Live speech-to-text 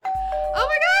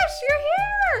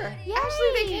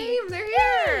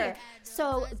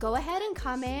So go ahead and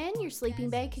come in. Your sleeping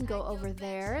bag can go over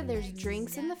there. There's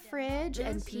drinks in the fridge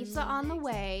and pizza on the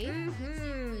way.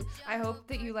 I hope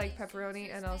that you like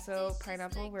pepperoni and also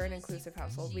pineapple. We're an inclusive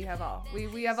household. We have all.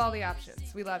 We have all the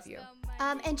options. We love you.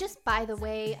 And just by the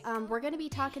way, we're going to be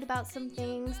talking about some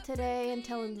things today and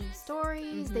telling some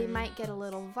stories. They might get a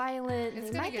little violent.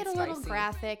 They might get a little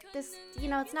graphic. This,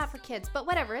 it's not for kids, but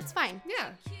whatever, it's fine.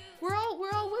 Yeah. We're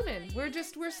all women. We're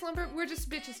just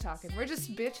bitches talking. We're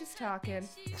just bitches talking.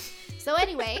 So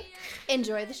anyway,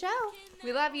 enjoy the show.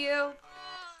 We love you.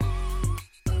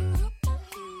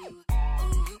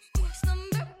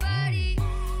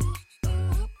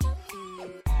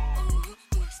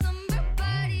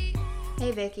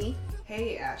 Hey, Vicky.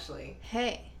 Hey, Ashley.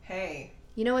 Hey. Hey.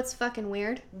 You know what's fucking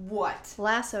weird? What?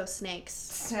 Lasso snakes.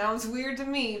 Sounds weird to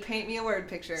me. Paint me a word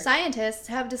picture. Scientists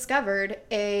have discovered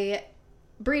a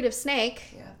breed of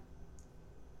snake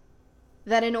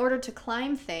that in order to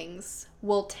climb things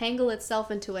will tangle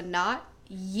itself into a knot,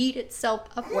 yeet itself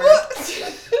upward,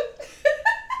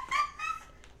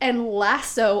 and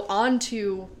lasso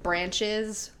onto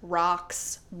branches,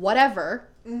 rocks, whatever,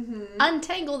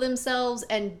 untangle themselves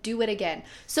and do it again.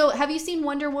 So have you seen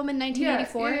Wonder Woman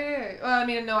 1984? Yeah. Well, I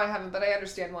mean, no, I haven't, but I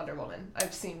understand Wonder Woman.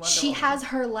 I've seen Wonder Woman. She has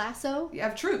her lasso. You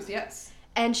have truth, yes.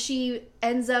 And she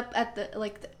ends up at the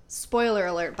spoiler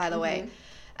alert, by the way.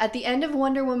 At the end of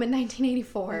Wonder Woman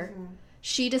 1984,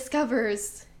 she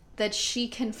discovers that she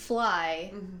can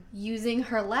fly using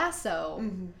her lasso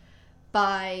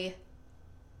by,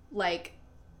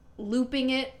 looping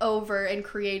it over and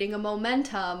creating a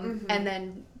momentum and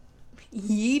then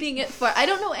yeeting it for. I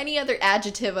don't know any other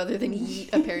adjective other than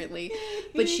yeet, apparently.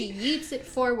 But she yeets it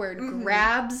forward,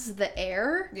 grabs the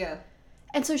air. Yeah.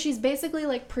 And so she's basically,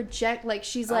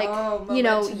 she's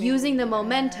using the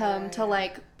momentum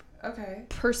to,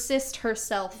 persist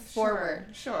herself forward.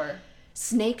 Sure.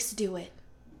 Snakes do it.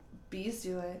 Bees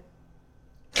do it.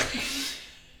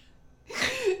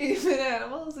 Even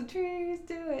animals and trees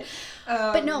do it.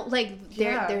 But no,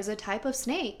 there's a type of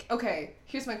snake. Okay,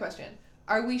 here's my question.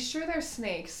 Are we sure they're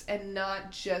snakes and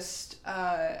not just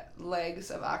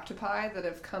legs of octopi that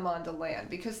have come onto land?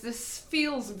 Because this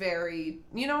feels very...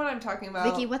 You know what I'm talking about?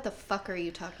 Vicky, what the fuck are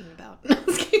you talking about?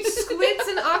 Squids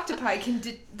and octopi can...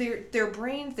 their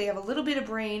brains, they have a little bit of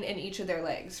brain in each of their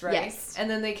legs, right? Yes. And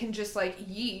then they can just,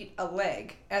 yeet a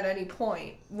leg at any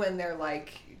point when they're,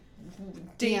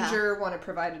 danger, want to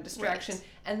provide a distraction, right.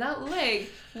 And that leg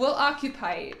will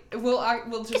occupy it.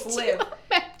 Will just live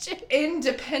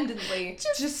independently.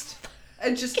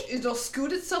 It'll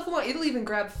scoot itself along. It'll even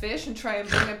grab fish and try and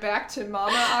bring it back to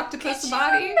Mama Octopus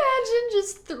body. Imagine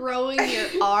just throwing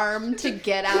your arm to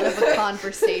get out of a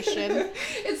conversation.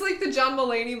 It's like the John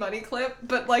Mulaney money clip,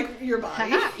 but your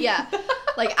body. Yeah.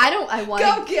 I want to...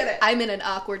 Go get it! I'm in an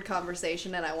awkward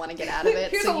conversation and I want to get out of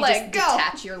it. Here's so a you leg, just go!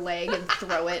 Detach your leg and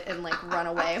throw it and run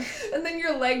away. And then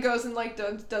your leg goes and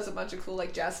does a bunch of cool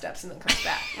jazz steps and then comes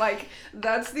back.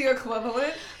 That's the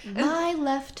equivalent. My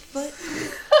left foot.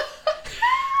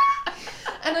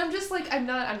 And I'm just I'm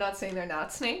not saying they're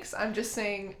not snakes. I'm just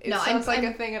saying it sounds like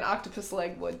a thing an octopus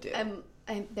leg would do.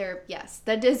 Yes,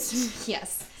 that is,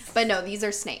 yes. But no, these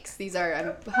are snakes. These are,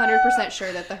 I'm 100%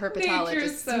 sure that the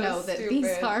herpetologists know that these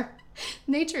are,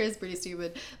 nature is pretty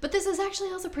stupid. But this is actually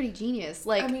also pretty genius.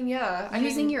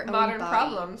 Using your own modern body.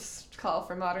 Problems call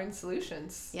for modern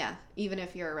solutions. Yeah, even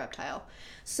if you're a reptile.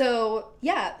 So,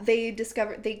 yeah, they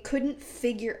discovered, they couldn't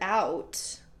figure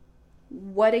out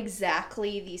what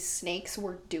exactly these snakes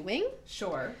were doing.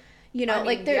 Sure. They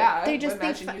just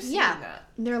think, that.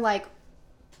 They're like,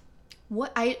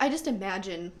 what? I just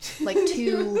imagine,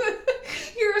 two...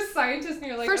 You're a scientist and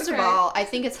you're like, First of all, I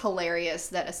think it's hilarious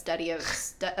that a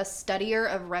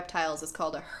studier of reptiles is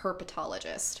called a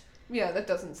herpetologist. Yeah, that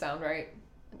doesn't sound right.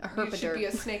 You should be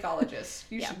a snakeologist.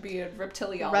 You should be a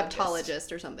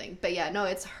reptologist or something. But yeah, no,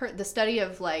 it's the study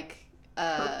of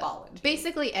herpology.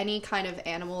 Basically any kind of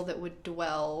animal that would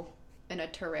dwell in a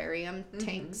terrarium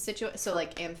tank situation. So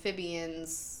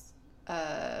amphibians,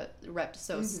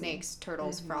 snakes,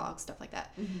 turtles, frogs, stuff like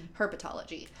that.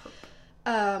 Herpetology.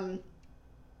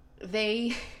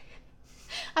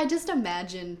 I just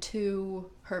imagine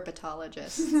two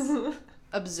herpetologists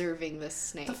observing this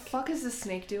snake. The fuck is this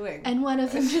snake doing? And one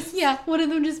of them just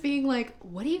being like,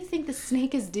 what do you think the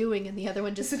snake is doing? And the other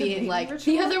one just being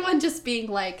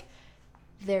like,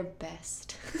 their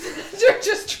best. They're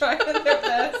just trying their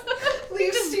best.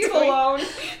 Leave Steve alone.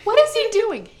 What is he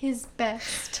doing? His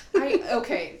best.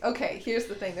 Okay, here's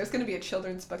the thing. There's going to be a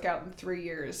children's book out in 3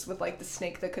 years with, like, the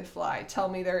snake that could fly. Tell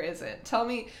me there isn't. Tell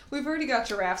me, we've already got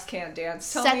giraffes can't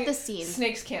dance. Tell me the scene.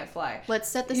 Snakes can't fly. Let's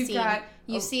set the scene.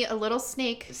 You see a little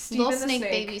snake,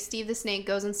 baby, Steve the snake,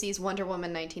 goes and sees Wonder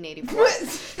Woman 1984.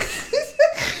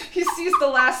 He sees the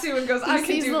lasso and goes, I can do that.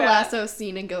 He sees the lasso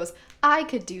scene and goes, I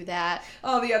could do that.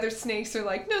 All the other snakes are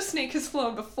like, no snake has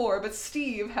flown before, but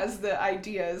Steve has the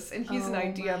ideas, and he's an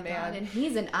idea man. God, and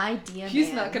he's an idea He's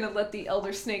man. not going to let the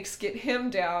elder snakes get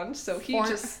him down, so he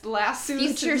just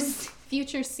lassos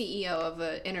future CEO of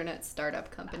an internet startup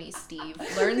company, Steve,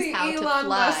 learns how to Elon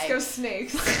fly. Musk of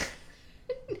snakes.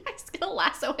 He's going to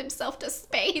lasso himself to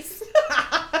space.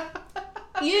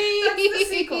 Yay! That's the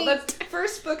sequel. That's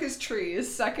first book is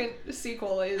trees, second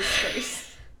sequel is space.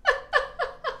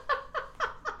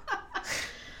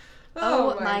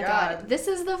 Oh my god. This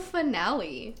is the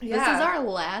finale. Yeah. This is our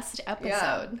last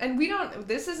episode. Yeah. And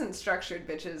this isn't structured,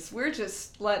 bitches. We're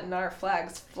just letting our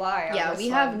flags fly on this we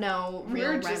one. have no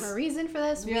real rhyme or reason for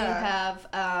this. Yeah. We have,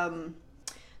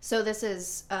 so this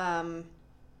is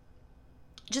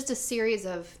just a series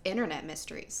of internet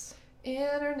mysteries.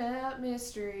 Internet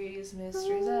mysteries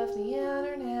of the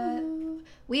internet.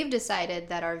 We've decided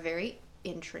that are very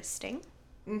interesting.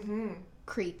 Mm-hmm.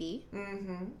 Creepy.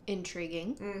 Mm-hmm.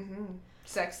 Intriguing. Mm-hmm.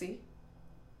 Sexy.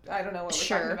 I don't know what we're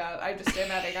Sure. talking about. I just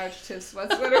am adding adjectives.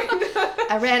 What are we doing?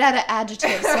 I ran out of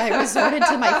adjectives, so I resorted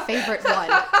to my favorite one.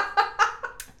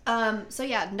 So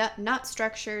yeah, not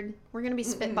structured. We're gonna be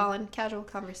spitballing, casual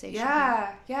conversation.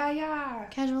 Yeah.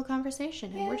 Casual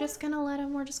conversation, and we're just gonna let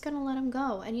them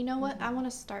go. And you know what? I want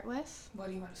to start with. What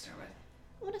do you want to start with?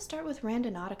 I want to start with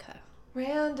Randonautica.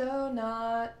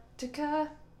 Randonautica.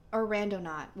 Or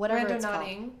Randonaut, whatever it's called.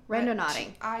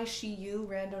 Randonauting. I-she-u,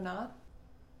 Randonaut.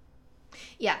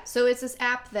 Yeah, so it's this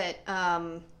app that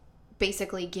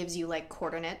basically gives you like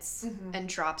coordinates and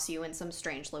drops you in some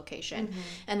strange location.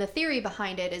 And the theory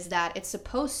behind it is that it's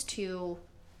supposed to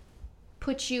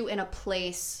put you in a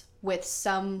place with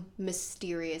some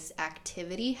mysterious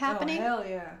activity happening. Oh, hell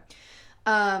yeah.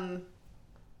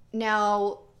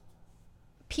 Now,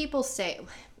 people say...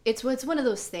 It's one of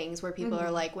those things where people are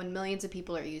like, when millions of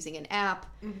people are using an app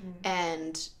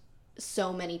and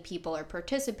so many people are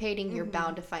participating, you're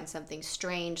bound to find something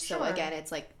strange. Sure. So again,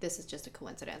 it's like, this is just a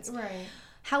coincidence. Right.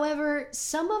 However,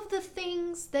 some of the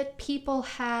things that people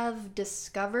have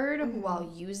discovered while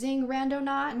using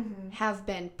Randonaut have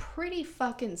been pretty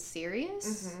fucking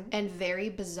serious and very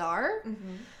bizarre.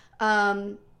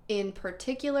 In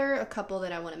particular, a couple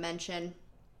that I want to mention.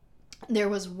 There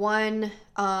was one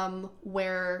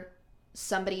where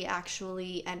somebody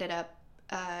actually ended up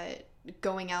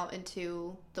going out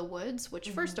into the woods,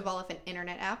 which first of all, if an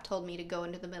internet app told me to go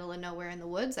into the middle of nowhere in the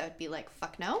woods, I would be like,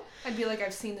 fuck no. I'd be like,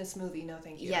 I've seen this movie, no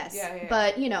thank you. Yes, yeah.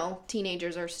 But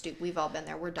teenagers are stupid. We've all been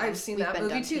there. We're dumb. I've seen that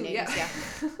movie too,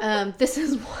 yeah. This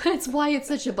is why it's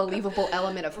such a believable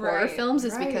element of horror films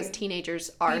is because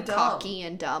teenagers are cocky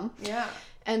and dumb. Yeah.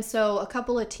 And so a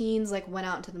couple of teens went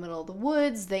out into the middle of the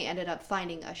woods. They ended up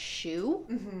finding a shoe,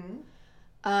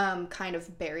 kind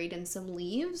of buried in some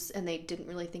leaves, and they didn't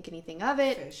really think anything of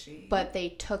it. Fishy. But they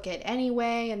took it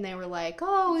anyway, and they were like,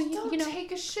 "Oh, you know,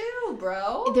 take a shoe,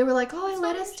 bro." They were like, "Oh, it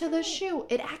led us to the shoe."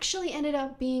 It actually ended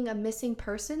up being a missing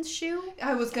person's shoe.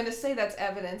 I was gonna say that's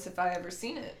evidence if I ever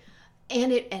seen it.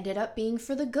 And it ended up being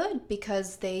for the good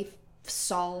because they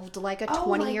solved a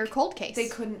 20-year cold case. They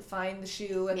couldn't find the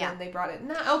shoe and then they brought it.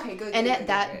 No, okay, good. And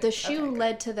good. The shoe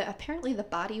led to apparently the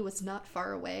body was not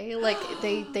far away.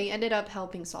 They ended up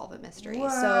helping solve a mystery. Whoa,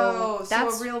 so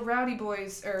that's a real Rowdy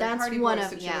Boys or Hardy one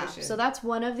Boys of situation. So that's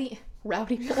one of the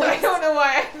Rowdy Boys. I don't know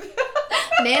why.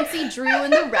 Nancy Drew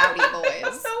and the Rowdy Boys. I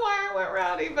don't know why I went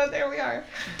rowdy, but there we are.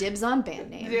 Dibs on band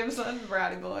name. Dibs on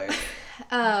Rowdy Boys.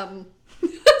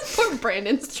 Poor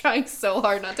Brandon's trying so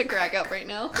hard not to crack up right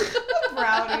now.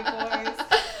 Rowdy Boys.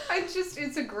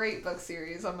 It's a great book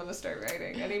series I'm going to start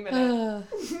writing any minute.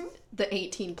 The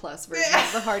 18+ version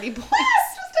of the Hardy Boys.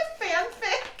 It's just a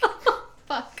fanfic.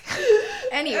 Fuck.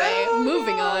 Anyway,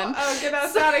 moving on. Oh, get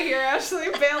us out of here, Ashley.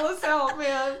 Bail us out,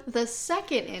 man. The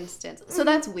second instance. So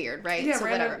that's weird, right? Yeah, so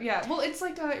whatever. Yeah. Well, it's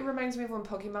like, it reminds me of when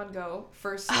Pokemon Go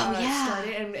first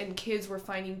started and kids were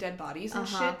finding dead bodies and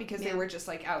shit because they were just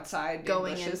outside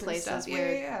going in bushes places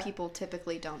where people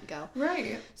typically don't go.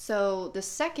 Right. So the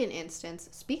second instance,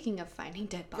 speaking of finding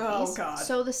dead bodies. Oh, God.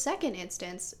 So the second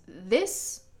instance,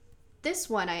 this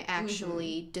one I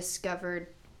actually discovered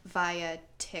via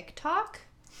TikTok.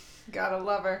 Gotta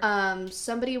love her.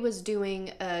 Somebody was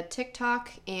doing a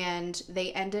TikTok and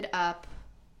they ended up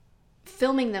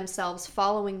filming themselves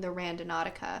following the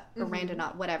Randonautica or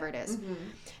Randonaut, whatever it is.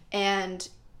 And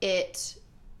it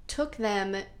took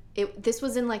them this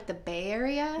was in like the Bay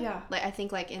Area. Yeah. Like I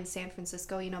think like in San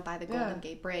Francisco, you know, by the Golden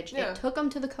Gate Bridge. Yeah. It took them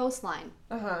to the coastline.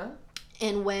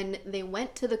 And when they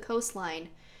went to the coastline,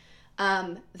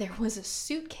 there was a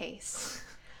suitcase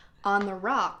on the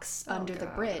rocks under the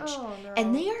bridge. Oh, no.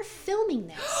 And they are filming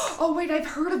this. Oh wait, I've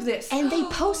heard of this. And they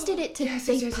posted it to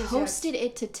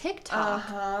it to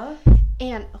TikTok.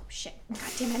 And oh shit. God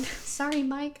damn it. Sorry,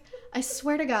 Mike. I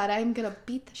swear to God, I'm gonna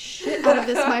beat the shit out of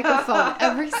this microphone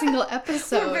every single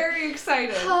episode. We're very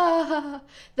excited.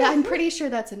 I'm pretty sure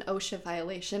that's an OSHA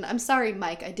violation. I'm sorry,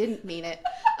 Mike. I didn't mean it.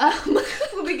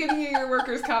 We'll be giving you your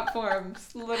workers' comp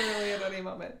forms literally at any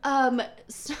moment.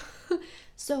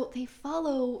 So they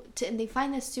and they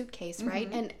find this suitcase, right?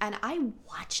 And I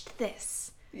watched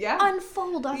this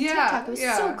unfold on TikTok. It was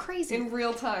so crazy. In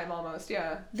real time, almost.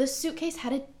 Yeah. The suitcase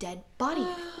had a dead body.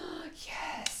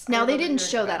 Yes. Now they didn't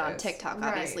show that on TikTok,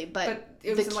 obviously, but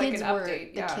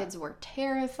the kids were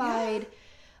terrified.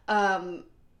 And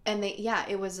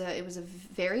it was a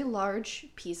very large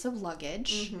piece of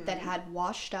luggage that had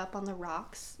washed up on the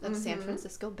rocks of San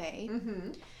Francisco Bay,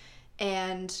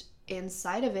 and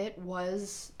inside of it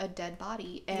was a dead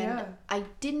body. And I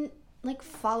didn't like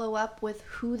follow up with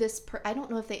who this I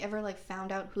don't know if they ever like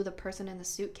found out who the person in the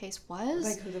suitcase was,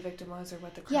 like who the victim was or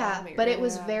what the crime. But it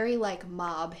was very like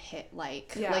mob hit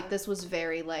like this was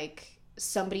very like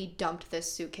somebody dumped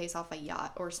this suitcase off a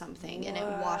yacht or something and it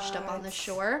washed up on the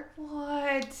shore.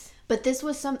 But this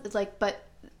was the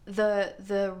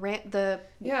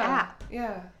app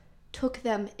took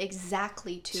them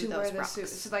exactly to those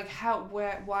rocks. So like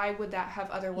why would that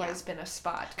have otherwise been a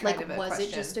spot? Was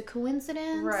it just a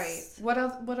coincidence? Right. What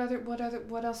else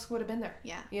would have been there?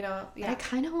 Yeah. You know. Yeah. I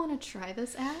kind of want to try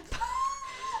this app.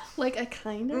 Like I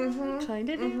kind of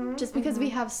do, just because we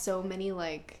have so many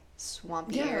like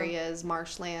swampy areas,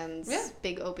 marshlands,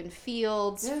 big open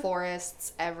fields,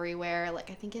 forests everywhere. Like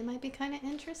I think it might be kind of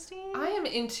interesting. I am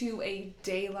into a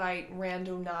daylight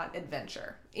randonaut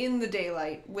adventure. In the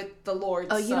daylight with the Lord's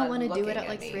sun. Oh, you don't want to do it at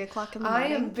like 3 o'clock in the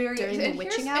morning? I am very during the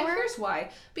witching hour. And here's why: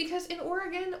 because in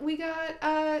Oregon we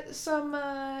got some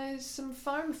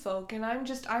farm folk, and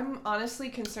I'm honestly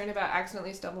concerned about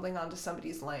accidentally stumbling onto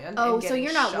somebody's land. Oh, and so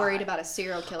you're not shot. Worried about a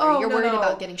serial killer? You're worried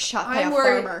about getting shot by a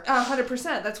farmer.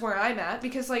 100%. That's where I'm at,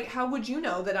 because like, how would you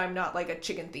know that I'm not like a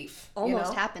chicken thief?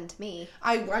 Almost happened to me.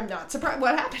 I'm not surprised.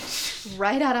 What happened?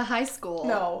 Right out of high school.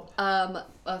 No.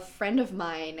 A friend of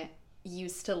mine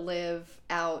used to live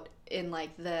out in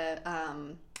like the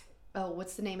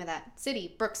what's the name of that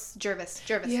city? Jervis.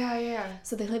 Yeah.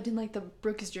 So they lived in like the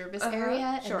Brooks Jervis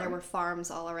area, and there were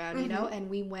farms all around, you know, and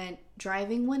we went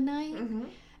driving one night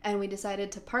and we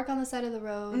decided to park on the side of the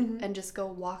road and just go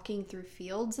walking through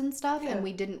fields and stuff, and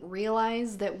we didn't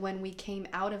realize that when we came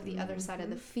out of the other side of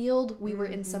the field, we were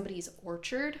in somebody's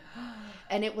orchard,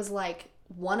 and it was like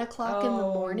 1 o'clock in the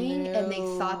morning, and they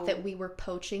thought that we were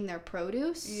poaching their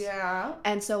produce. Yeah.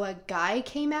 And so a guy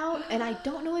came out, and I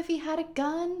don't know if he had a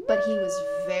gun, but he was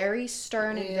very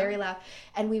stern and very loud.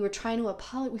 And we were trying to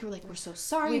apologize. We were like, "We're so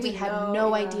sorry. We had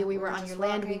no idea we were on your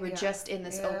land. We were just in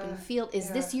this open field. Is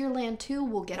this your land too?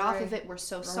 We'll get off of it. We're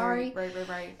so sorry."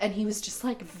 Right. And he was just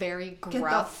like very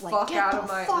gruff, get the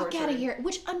fuck out of here.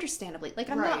 Which understandably, like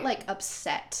I'm not like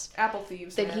upset. Apple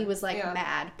thieves. That he was like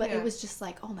mad, but it was just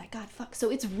like, oh my god, fuck. So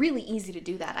it's really easy to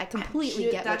do that. I completely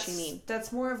get what you mean.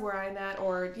 That's more of where I'm at,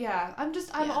 or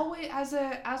I'm always as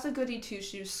a goody two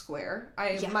shoes square.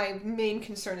 My main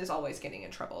concern is always getting in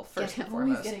trouble first and foremost.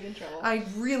 Always getting in trouble. I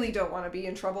really don't want to be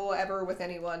in trouble ever with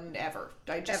anyone ever.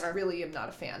 I just really am not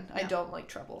a fan. No. I don't like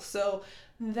trouble. So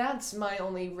that's my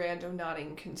only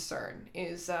randonauting concern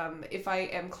is if I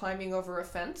am climbing over a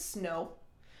fence, no.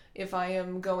 If I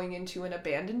am going into an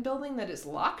abandoned building that is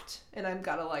locked and I've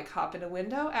got to like hop in a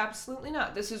window, absolutely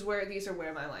not. These are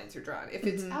where my lines are drawn. If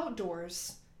it's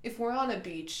outdoors, if we're on a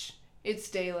beach, it's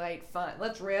daylight, fun.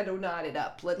 Let's rando-not it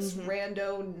up. Let's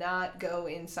rando-not go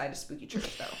inside a spooky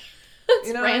church though.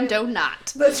 You know,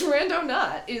 rando-not. Let's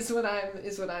rando-not is what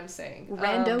I'm saying.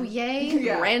 Rando yay,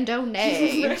 rando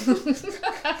nay.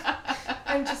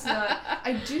 I'm just not.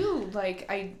 I do like.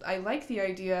 I like the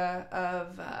idea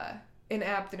of an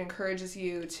app that encourages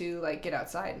you to like get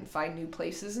outside and find new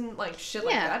places and like shit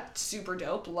like that. Super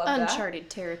dope. Love Uncharted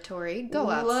territory. Go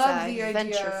outside. Love the idea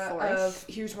venture forth. Of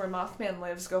here's where Mothman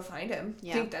lives. Go find him.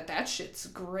 Yeah. Think that shit's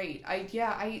great.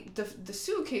 The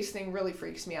suitcase thing really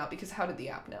freaks me out because how did the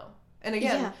app know? And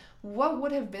again, what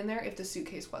would have been there if the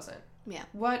suitcase wasn't? Yeah.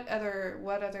 What other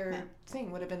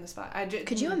thing would have been the spot?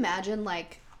 Could you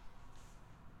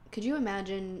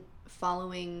imagine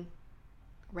following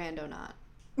Randonaught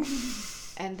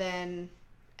and then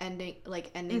ending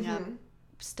up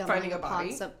stumbling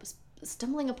upon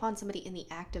stumbling upon somebody in the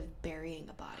act of burying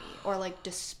a body or like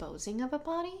disposing of a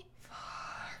body.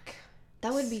 Fuck.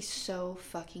 That would be so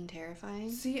fucking terrifying.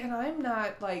 See, and I'm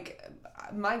not, like,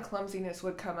 my clumsiness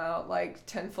would come out, like,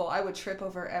 tenfold. I would trip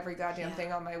over every goddamn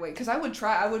thing on my way. Because I would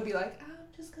be like, I'm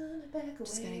just gonna back away.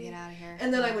 Just gonna get out of here.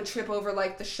 And then I would trip over,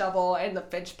 like, the shovel and the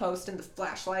fence post and the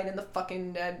flashlight and the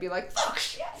fucking, and be like, fuck,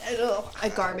 shit. A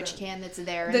garbage can that's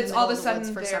there. That's in the all of a middle sudden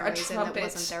the woods for there, some a reason trumpet, that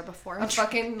wasn't there before. a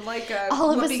fucking, like, a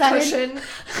all of a whoopee sudden, cushion.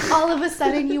 all of a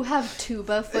sudden you have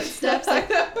tuba footsteps.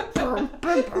 Like,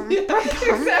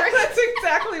 Exactly, that's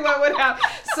exactly what would happen.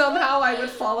 Somehow I would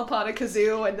fall upon a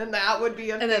kazoo, and then that would be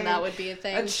a thing. And then that would be a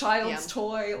thing. A child's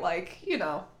toy, like,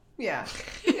 yeah.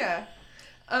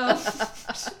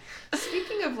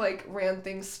 Speaking of, like, random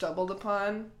things stumbled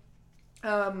upon,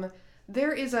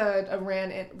 there is a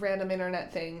random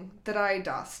internet thing that I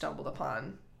stumbled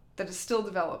upon that is still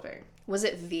developing. Was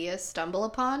it via Stumble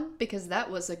Upon? Because that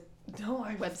was a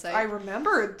website. I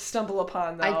remember Stumble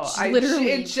Upon, though.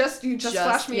 You just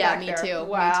flashed me back there. Yeah, me too.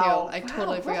 Wow. Me too. I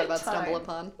totally forgot about Stumble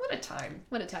Upon. What a time.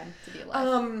 What a time to be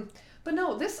alive. But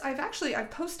no,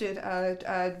 I've posted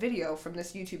a video from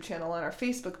this YouTube channel on our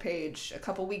Facebook page a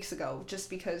couple weeks ago, just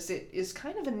because it is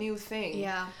kind of a new thing.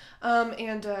 Yeah.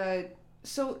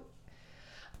 So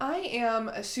I am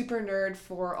a super nerd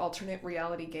for alternate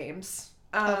reality games.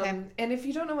 Okay. And if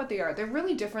you don't know what they are, they're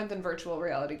really different than virtual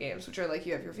reality games, which are like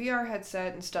you have your VR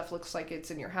headset and stuff looks like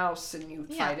it's in your house and you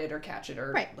fight it or catch it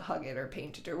or hug it or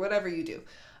paint it or whatever you do.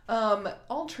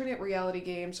 Alternate reality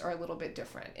games are a little bit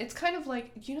different. It's kind of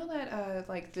like, that,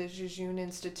 like the Jejune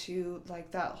Institute, like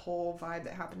that whole vibe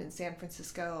that happened in San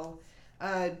Francisco.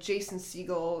 Jason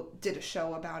Segel did a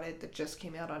show about it that just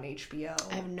came out on HBO.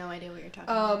 I have no idea what you're talking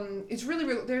about. It's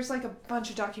really, there's like a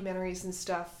bunch of documentaries and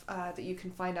stuff that you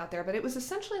can find out there, but it was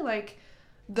essentially like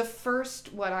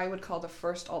what I would call the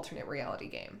first alternate reality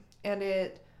game. And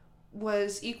it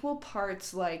was equal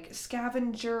parts like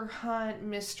scavenger hunt,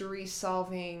 mystery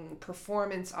solving,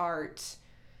 performance art.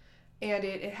 And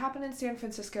it happened in San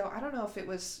Francisco. I don't know if it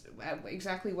was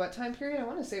exactly what time period. I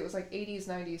want to say it was like 80s,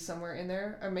 90s, somewhere in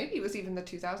there. Or maybe it was even the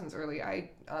 2000s early.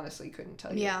 I honestly couldn't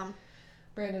tell you. Yeah.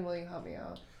 Brandon, will you help me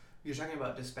out? You're talking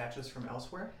about Dispatches from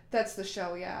Elsewhere? That's the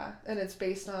show, yeah. And it's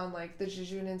based on, like, the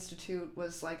Jejune Institute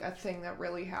was, like, a thing that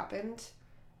really happened.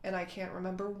 And I can't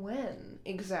remember when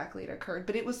exactly it occurred.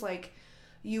 But it was, like,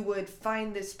 you would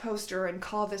find this poster and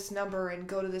call this number and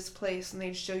go to this place and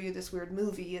they'd show you this weird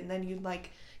movie. And then you'd,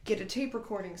 like, get a tape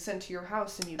recording sent to your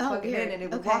house and you'd plug it in and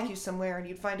it would walk you somewhere and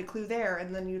you'd find a clue there.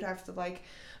 And then you'd have to, like,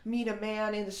 meet a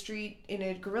man in the street in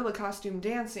a gorilla costume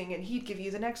dancing and he'd give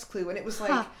you the next clue. And it was,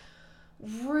 like...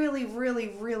 really, really,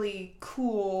 really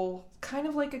cool, kind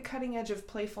of like a cutting edge of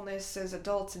playfulness as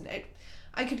adults, and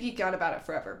I could geek out about it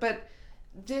forever, but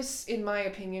this, in my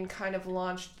opinion, kind of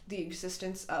launched the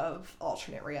existence of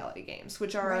alternate reality games,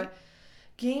 which are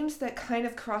games that kind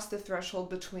of cross the threshold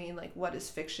between, like, what is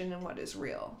fiction and what is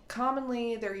real.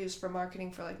 Commonly, they're used for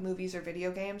marketing for, like, movies or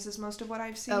video games is most of what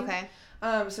I've seen. Okay.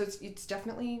 So it's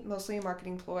definitely mostly a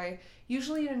marketing ploy.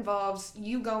 Usually it involves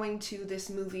you going to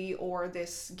this movie or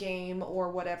this game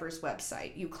or whatever's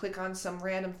website. You click on some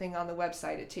random thing on the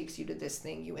website, it takes you to this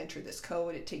thing, you enter this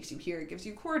code, it takes you here, it gives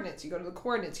you coordinates, you go to the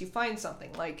coordinates, you find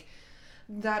something. Like,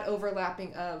 that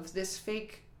overlapping of this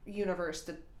fake universe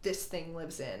that this thing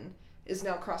lives in is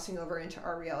now crossing over into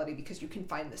our reality because you can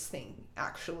find this thing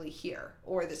actually here,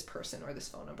 or this person, or this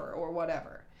phone number, or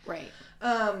whatever. Right.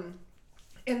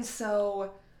 And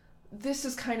so this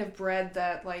is kind of bred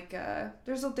that, like,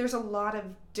 there's a lot of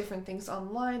different things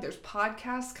online. There's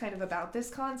podcasts kind of about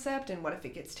this concept and what if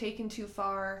it gets taken too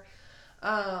far.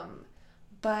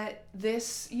 But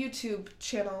this YouTube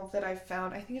channel that I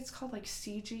found, I think it's called, like,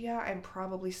 Sygia. I'm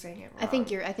probably saying it wrong. I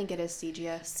think it is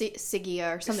Sygia,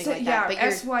 Sygia or something like that. But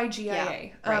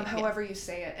Sygia. However you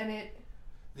say it, and it.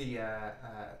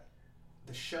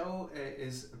 The show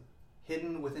is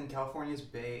hidden within California's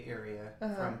Bay Area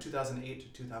from 2008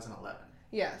 to 2011.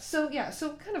 Yeah, so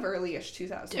kind of early-ish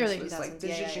 2000s. Early was 2000s, like the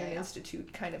Jejune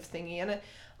Institute kind of thingy. And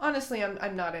honestly,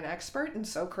 I'm not an expert, and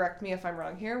so correct me if I'm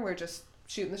wrong here. We're just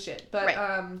shooting the shit. But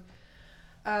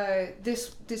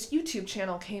this YouTube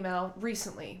channel came out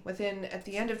recently, at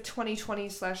the end of 2020 /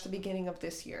 the beginning of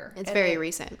this year. It's very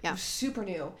recent, yeah. Super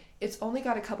new. It's only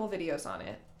got a couple videos on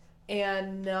it.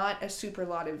 And not a super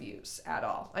lot of views at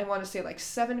all. I want to say like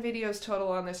 7 videos total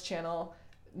on this channel.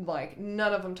 Like,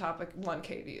 none of them top like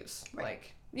 1K views. Right.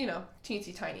 Like,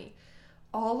 teensy tiny.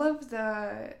 All of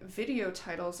the video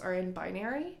titles are in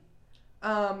binary.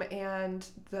 And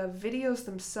the videos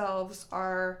themselves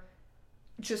are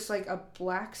just like a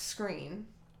black screen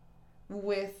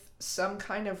with some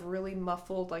kind of really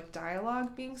muffled like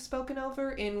dialogue being spoken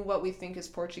over in what we think is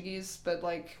Portuguese, but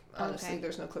like honestly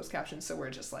there's no closed captions, so we're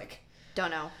just like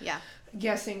don't know. Yeah.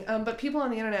 Guessing. But people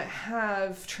on the internet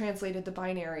have translated the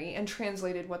binary and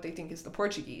translated what they think is the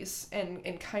Portuguese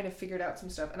and kind of figured out some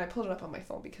stuff. And I pulled it up on my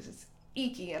phone because it's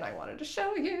icky and I wanted to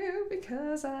show you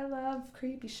because I love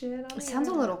creepy shit on the It sounds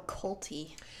internet. a little culty.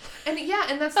 And yeah,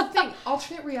 and that's the thing.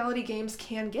 Alternate reality games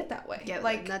can get that way. Yeah,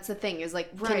 like that's the thing is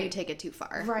like, can right. you take it too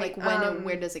far? Right. Like when and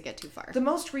where does it get too far? The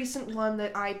most recent one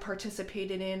that I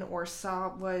participated in or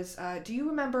saw was, do you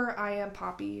remember I Am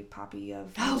Poppy of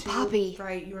YouTube? Oh, Poppy.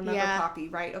 Right, you remember Poppy,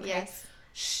 right? Okay. Yes.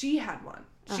 She had one.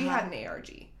 She had an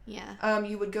ARG. Yeah.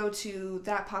 You would go to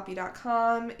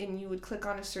thatpoppy.com and you would click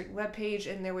on a certain webpage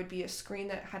and there would be a screen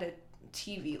that had a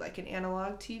TV, like an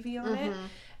analog TV on it,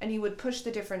 and you would push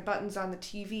the different buttons on the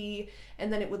TV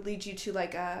and then it would lead you to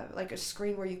like a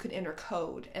screen where you could enter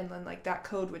code and then like that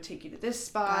code would take you to this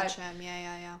spot. Gotcha.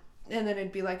 Yeah. And then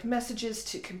it'd be like messages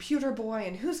to Computer Boy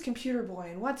and who's Computer Boy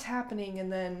and what's happening, and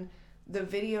then the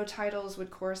video titles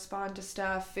would correspond to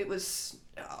stuff. It was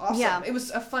awesome. Yeah. It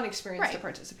was a fun experience to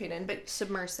participate in, but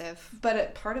submersive.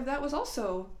 But part of that was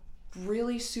also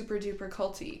really super duper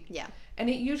culty. Yeah. And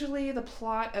it usually, the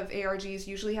plot of ARGs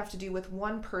usually have to do with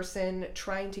one person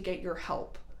trying to get your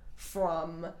help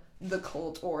from the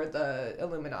cult or the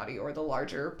Illuminati or the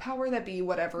larger power that be,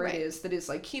 whatever it is that is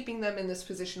like keeping them in this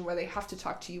position where they have to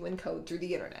talk to you in code through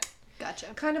the internet. Gotcha.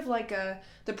 Kind of like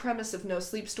the premise of No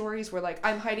Sleep Stories where like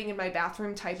I'm hiding in my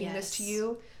bathroom typing this to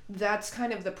you. That's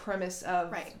kind of the premise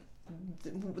of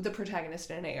the protagonist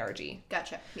in an ARG.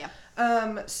 Gotcha.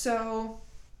 Yeah. So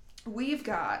we've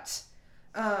got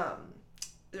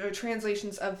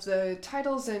translations of the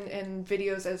titles and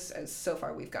videos as so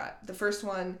far we've got. The first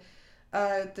one,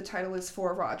 the title is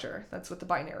For Roger. That's what the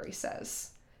binary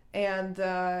says. And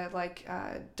the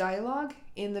dialogue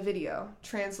in the video,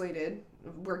 translated,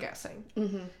 we're guessing,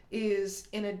 is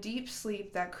in a deep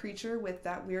sleep, that creature with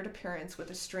that weird appearance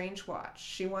with a strange watch.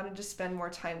 She wanted to spend more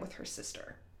time with her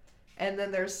sister. And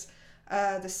then there's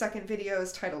the second video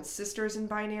is titled Sisters in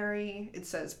Binary. It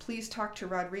says, please talk to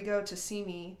Rodrigo to see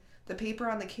me. The paper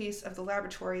on the case of the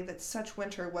laboratory that such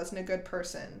Winter wasn't a good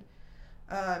person.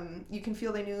 You can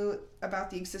feel they knew about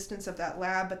the existence of that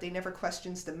lab, but they never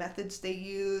questioned the methods they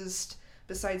used.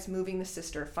 Besides moving the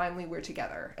sister, finally we're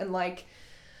together. And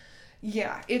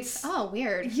it's... Oh,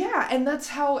 weird. Yeah, and that's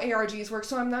how ARGs work.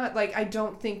 So I'm not, I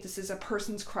don't think this is a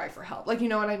person's cry for help. You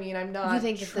know what I mean? I'm not You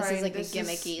think that this is, a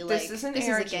gimmicky, this is an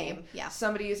ARG. Is a game. Yeah.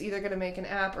 Somebody is either going to make an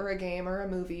app or a game or a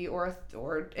movie or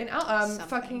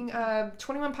fucking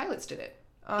 21 Pilots did it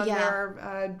on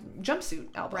their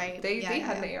Jumpsuit album. Right. They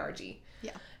had an ARG.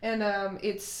 Yeah. And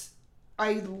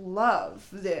I love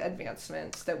the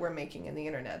advancements that we're making in the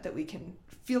internet that we can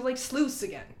feel like sleuths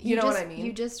again. You know what I mean?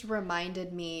 You just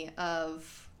reminded me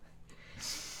of...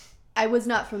 I was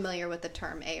not familiar with the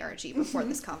term ARG before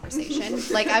this conversation.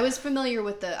 I was familiar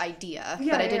with the idea,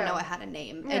 but I didn't know it had a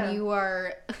name. Yeah. And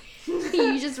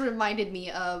you just reminded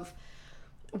me of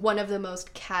one of the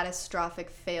most catastrophic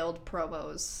failed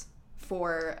promos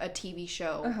for a TV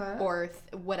show or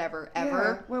whatever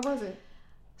ever. Yeah. What was it?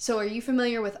 So are you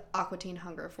familiar with Aqua Teen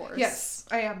Hunger Force? Yes,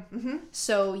 I am. Mm-hmm.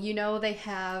 So, they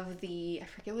have I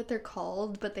forget what they're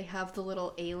called, but they have the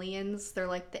little aliens. They're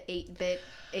like the 8-bit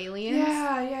aliens.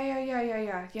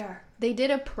 Yeah. They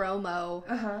did a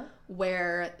promo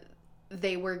where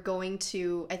they were going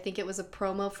to, I think it was a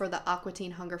promo for the Aqua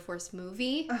Teen Hunger Force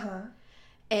movie.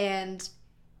 And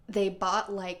they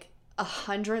bought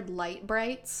 100 light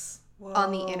brights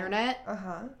on the internet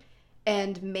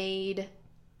and made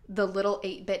the little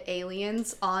 8-bit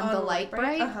aliens on the light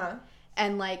bright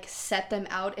and set them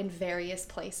out in various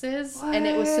places. What? And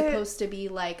it was supposed to be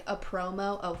a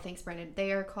promo. Oh, thanks, Brandon.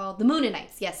 They are called the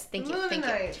Mooninites. Yes, thank you.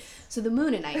 So the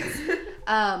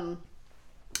Mooninites.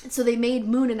 So they made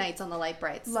Mooninites on the light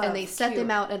brights and they set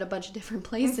them out at a bunch of different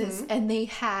places and they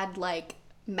had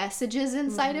messages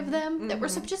inside of them that were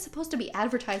just supposed to be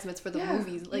advertisements for the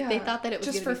movies. They thought that it was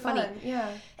going to be funny. Yeah.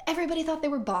 Everybody thought they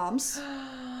were bombs.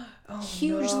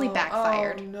 Hugely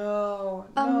backfired. Oh,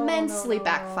 no. Immensely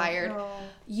backfired. No.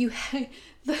 You had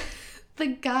the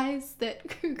guys that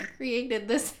created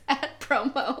this ad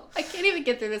promo. I can't even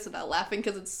get through this without laughing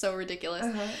because it's so ridiculous.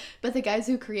 But the guys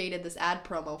who created this ad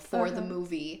promo for the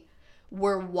movie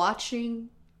were watching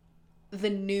the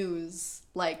news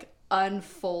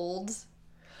unfold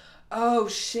Oh,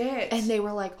 shit. And they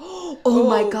were like, oh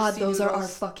my God, those are our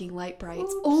fucking light brights.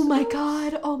 Oops, oh my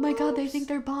God, they think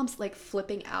they're bombs. Like,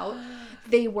 flipping out.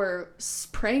 They were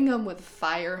spraying them with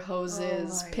fire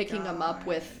hoses, picking them up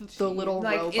with the little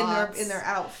robots. In their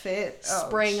outfit.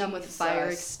 Spraying them with fire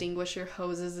extinguisher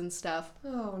hoses and stuff.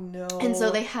 Oh, no. And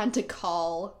so they had to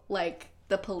call, like,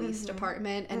 the police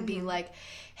department and be like,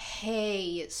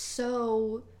 hey,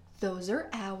 so those are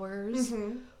ours.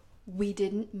 We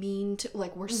didn't mean to,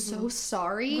 like, we're so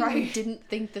sorry. Right. We didn't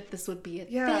think that this would be a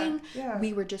thing. Yeah.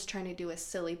 We were just trying to do a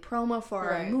silly promo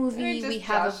for our movie. We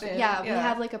have we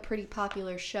have like a pretty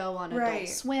popular show on Adult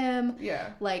Swim. Yeah.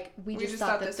 Like, we just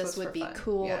thought that this would be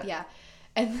cool. Yeah.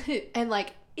 And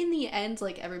like, in the end,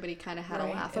 like, everybody kind of had a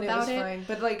laugh about it. Fine.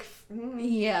 But, like...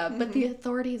 Yeah, but the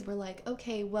authorities were like,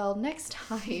 okay, well, next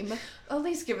time... At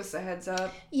least give us a heads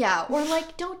up. Yeah, or,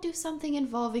 like, don't do something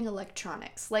involving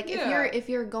electronics. Like, if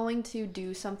you're going to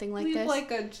do something like this... Leave,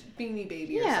 like, a Beanie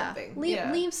Baby or something.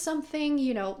 Leave something,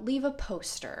 you know, leave a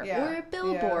poster or a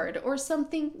billboard or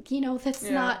something, you know, that's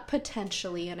not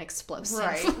potentially an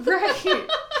explosive. Right.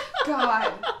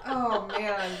 God. Oh,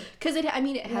 man. Because it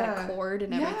had a cord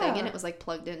and everything, and it was, like,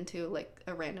 plugged into, like,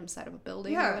 a random side of a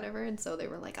building or whatever, and so they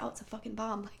were like, oh, it's a fucking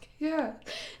bomb. Like,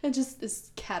 it just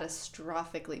is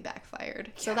catastrophically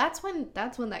backfired. So that's when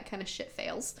that kind of shit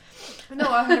fails. No,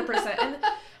 100%.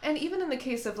 And even in the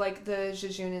case of, like, the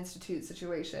Jejune Institute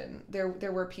situation,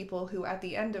 there were people who, at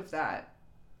the end of that,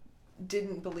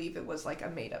 didn't believe it was, like, a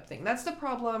made-up thing. That's the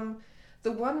problem.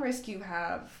 The one risk you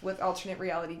have with alternate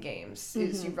reality games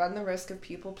is you run the risk of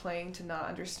people playing to not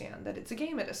understand that it's a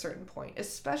game at a certain point,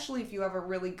 especially if you have a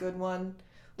really good one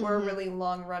or a really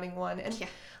long-running one. And,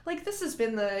 like, this has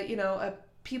been the, you know,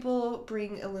 people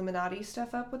bring Illuminati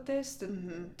stuff up with this.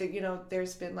 You know,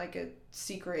 there's been, like, a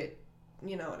secret,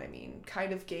 you know what I mean,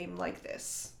 kind of game like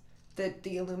this that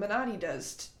the Illuminati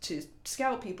does to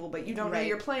scout people, but you don't know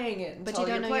you're playing it until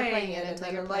you're playing it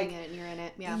until you're playing it and you're in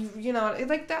it. Yeah. You know,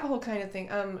 like that whole kind of thing.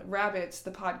 Rabbits,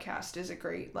 the podcast, is a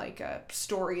great, like, a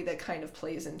story that kind of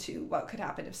plays into what could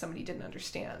happen if somebody didn't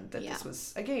understand that this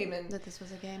was a game. And that this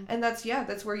was a game. And that's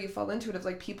where you fall into it, of,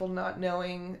 like, people not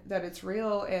knowing that it's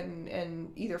real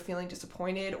and either feeling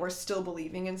disappointed or still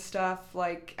believing in stuff,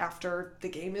 like, after the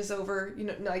game is over, you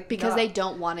know, like, because they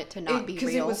don't want it to not be real.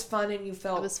 Because it was fun and you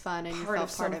felt it was fun and you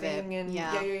felt part of it. And for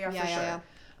sure.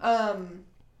 Yeah.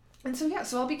 And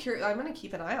so I'll be curious. I'm gonna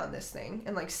keep an eye on this thing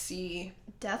and, like, see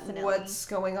definitely what's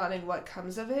going on and what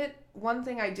comes of it. One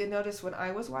thing I did notice when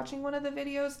I was watching one of the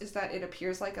videos is that it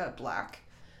appears like a black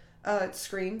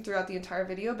screen throughout the entire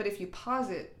video, but if you pause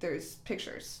it, there's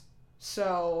pictures.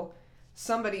 So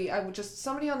somebody on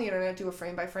the internet do a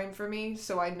frame by frame for me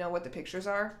so I know what the pictures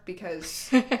are, because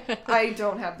I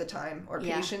don't have the time or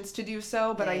patience to do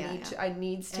so, but I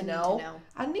needs to know.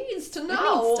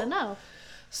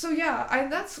 So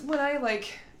that's when I,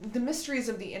 like, the mysteries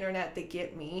of the internet that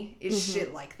get me is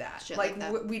shit like that.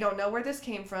 We don't know where this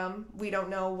came from. We don't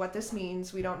know what this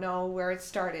means. We don't know where it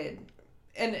started.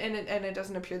 And it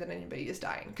doesn't appear that anybody is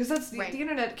dying, because that's the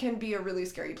internet can be a really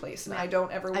scary place, and I don't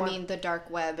ever want... I mean, the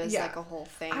dark web is like a whole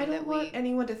thing. I don't want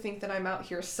anyone to think that I'm out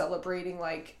here celebrating,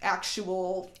 like,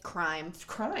 actual crime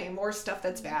or stuff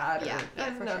that's bad. No,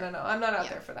 I'm not out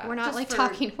there for that. We're not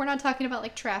we're not talking about,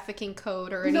 like, trafficking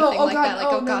code or anything like that.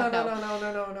 Like,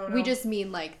 no. We just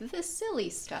mean, like, the silly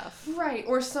stuff, right?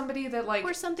 Or somebody that, like,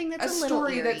 or something that's a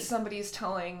story eerie that somebody's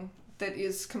telling that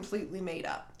is completely made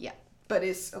up. Yeah. But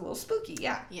it's a little spooky,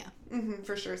 yeah.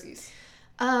 For sure. Do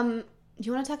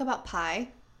you want to talk about pie?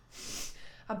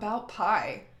 About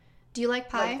pie? Do you like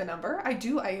pie? Like the number? I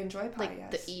do. I enjoy pie, like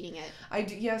yes. The eating it. I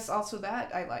do, yes, also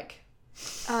that I like.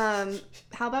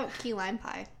 How about key lime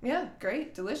pie? Yeah,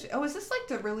 great. Delicious. Oh, is this, like,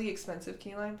 the really expensive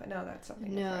key lime pie? No, that's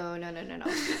something different. No.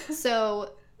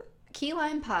 So, key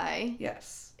lime pie...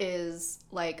 Yes. Is,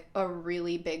 like, a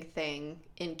really big thing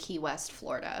in Key West,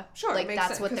 Florida. Sure, like, that's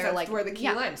sense, what they're that's like. Where the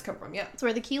key limes come from. Yeah, that's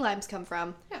where the key limes come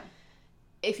from. Yeah.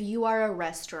 If you are a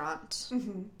restaurant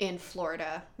in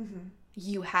Florida,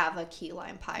 you have a key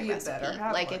lime pie recipe.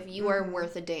 Like, one. If you are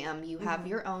worth a damn, you have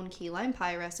your own key lime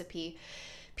pie recipe.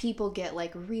 People get,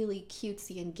 like, really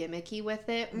cutesy and gimmicky with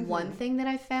it. One thing that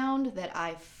I found that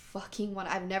I fucking want,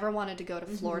 I've never wanted to go to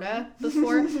Florida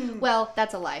before. Well,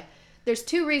 that's a lie. There's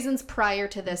 2 reasons prior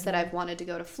to this that I've wanted to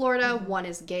go to Florida. One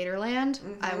is Gatorland.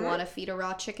 I want to feed a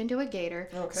raw chicken to a gator.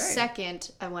 Okay. Second,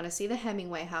 I want to see the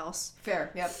Hemingway house. Fair,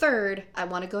 yep. Third, I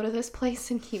want to go to this place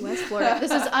in Key West, Florida.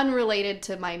 This is unrelated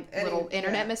to my little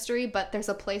internet mystery, but there's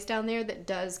a place down there that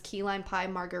does key lime pie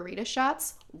margarita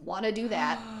shots. Want to do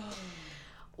that.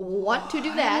 Want to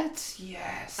do that.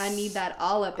 Yes. I need that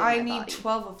all up in my body. I need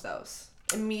 12 of those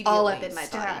immediately. All up in my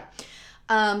body.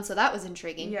 So that was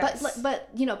intriguing. Yes. But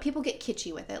you know, people get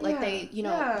kitschy with it. Like they, you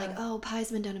know, Yeah. like, oh,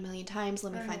 pie's been done a million times.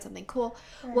 Let me find something cool.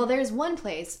 Right. Well, there's one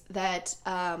place that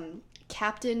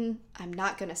Captain, I'm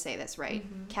not going to say this right,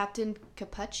 Captain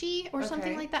Capucci or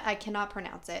something like that. I cannot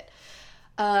pronounce it.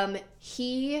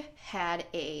 He had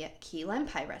a key lime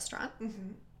pie restaurant.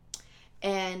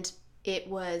 And it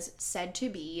was said to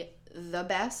be the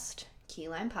best key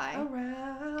lime pie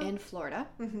in Florida.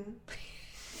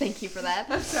 Thank you for that.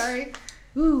 I'm sorry.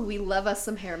 Ooh, we love us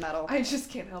some hair metal. I just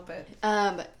can't help it.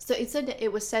 So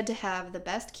it was said to have the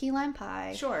best key lime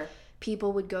pie. Sure.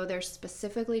 People would go there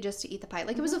specifically just to eat the pie.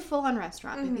 Like, it was a full-on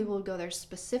restaurant, but people would go there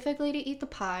specifically to eat the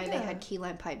pie. Yeah. They had key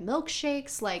lime pie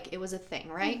milkshakes. Like, it was a thing,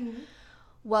 right?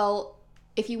 Well,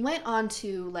 if you went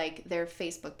onto, like, their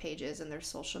Facebook pages and their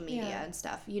social media and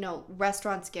stuff, you know,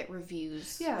 restaurants get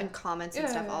reviews and comments and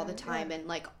stuff all the time. And,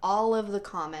 like, all of the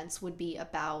comments would be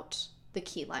about the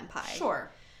key lime pie.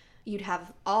 Sure. You'd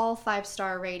have all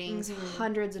 5-star ratings,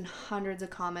 hundreds and hundreds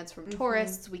of comments from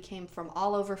tourists. We came from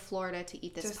all over Florida to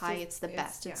eat this pie. It's the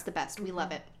best. It's the best. We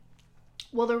love it.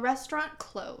 Well, the restaurant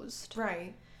closed.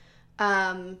 Right.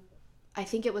 I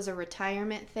think it was a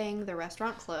retirement thing. The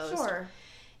restaurant closed. Sure.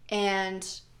 And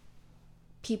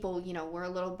people, you know, were a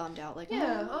little bummed out. Like,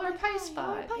 our pie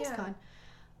spot. Our pie's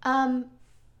gone.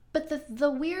 But the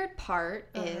weird part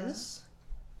is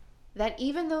that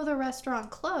even though the restaurant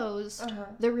closed,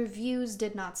 the reviews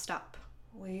did not stop.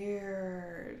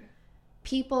 Weird.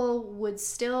 People would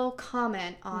still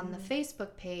comment on the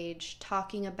Facebook page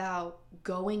talking about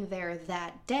going there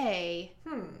that day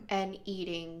and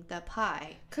eating the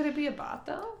pie. Could it be a bot,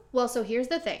 though? Well, so here's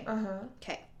the thing.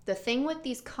 Okay. The thing with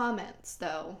these comments,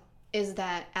 though, is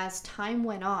that as time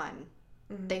went on,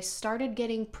 they started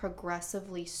getting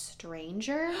progressively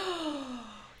stranger.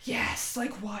 Yes,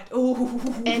 like what? Oh,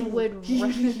 and would,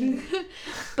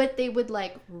 but they would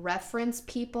like reference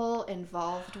people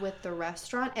involved with the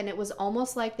restaurant, and it was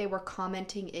almost like they were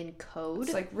commenting in code.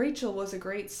 It's like Rachel was a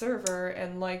great server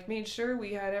and like made sure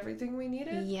we had everything we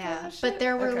needed. Yeah, kind of but shit?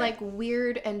 there were like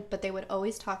weird, but they would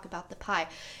always talk about the pie,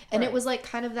 and it was like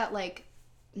kind of that like.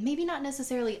 Maybe not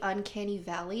necessarily uncanny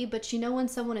valley, but you know when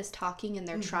someone is talking and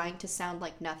they're trying to sound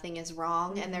like nothing is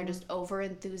wrong and they're just over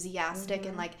enthusiastic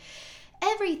and like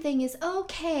everything is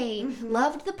okay.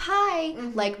 Loved the pie.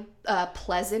 Like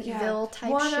Pleasantville type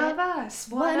one shit.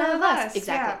 One of us.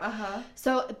 Exactly. Yeah,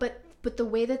 So but the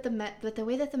way that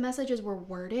the messages were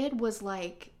worded was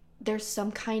like there's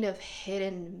some kind of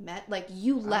hidden like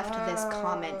you left this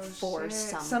comment for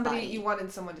somebody. You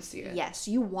wanted someone to see it. Yes,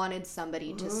 you wanted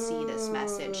somebody to see this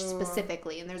message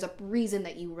specifically, and there's a reason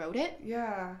that you wrote it.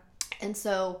 Yeah. And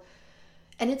so,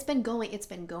 and it's been going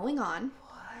on. What?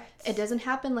 It doesn't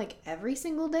happen like every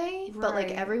single day, but like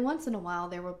every once in a while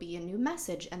there will be a new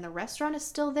message, and the restaurant is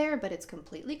still there, but it's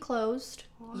completely closed.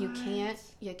 What? You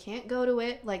can't go to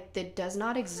it. Like, it does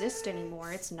not exist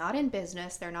anymore. It's not in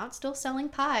business. They're not still selling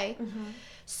pie.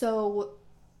 So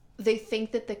they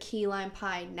think that the key lime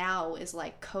pie now is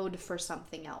like code for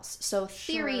something else. So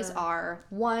theories are,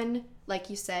 one, like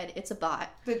you said, it's a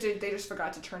bot. They just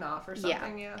forgot to turn off or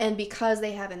something. Yeah. And because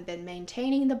they haven't been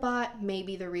maintaining the bot,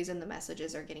 maybe the reason the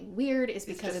messages are getting weird is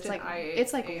because it's like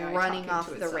AI running off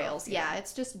the itself. rails. Yeah,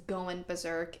 it's just going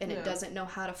berserk, and it doesn't know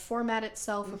how to format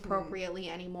itself appropriately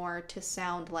anymore to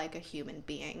sound like a human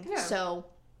being. Yeah. So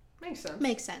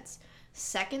makes sense.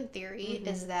 Second theory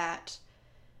is that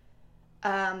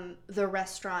the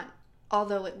restaurant,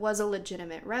 although it was a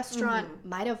legitimate restaurant,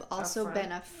 might have also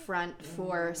been a front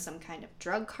for some kind of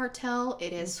drug cartel.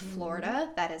 It is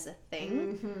Florida. That is a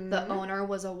thing. The owner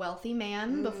was a wealthy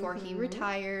man before he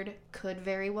retired. Could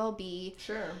very well be.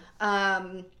 Sure.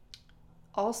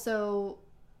 Also,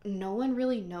 no one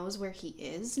really knows where he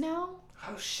is now.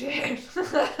 Oh shit.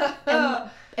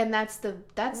 and that's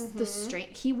the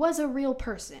strange. He was a real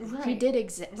person. Right. He did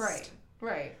exist.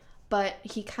 Right. But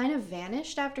he kind of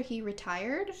vanished after he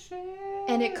retired. Shit.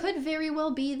 And it could very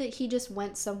well be that he just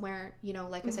went somewhere, you know,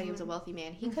 like I said, he was a wealthy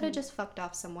man. He could have just fucked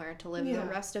off somewhere to live the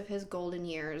rest of his golden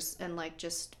years and, like,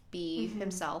 just be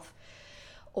himself.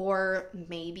 Or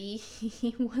maybe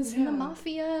he was in the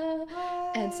mafia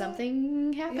and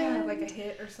something happened. Yeah, like a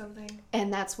hit or something.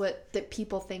 And that's that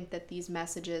people think that these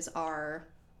messages are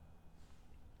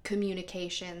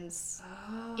communications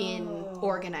in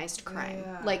organized crime.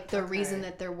 Like, the reason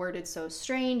that they're worded so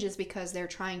strange is because they're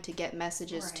trying to get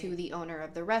messages to the owner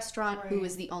of the restaurant, who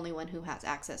is the only one who has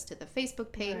access to the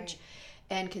Facebook page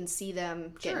and can see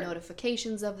them, get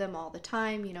notifications of them all the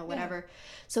time, you know, whatever.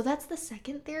 So that's the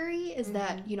second theory, is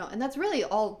that, you know, and that's really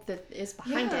all that is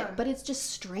behind it. But it's just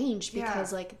strange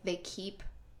because, like, they keep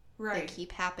They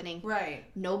keep happening. Right.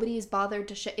 Nobody's bothered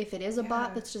to if it is a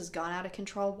bot that's just gone out of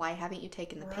control, why haven't you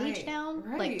taken the page down?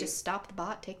 Right. Like, just stop the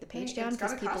bot, take the page down,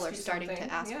 because people are starting something.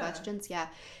 to ask questions. Yeah.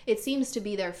 It seems to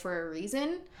be there for a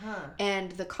reason.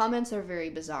 And the comments are very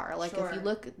bizarre. Like, if you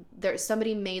look,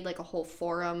 somebody made like a whole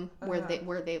forum where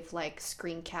they've like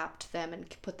screen capped them and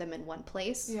put them in one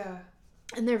place. Yeah.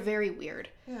 And they're very weird.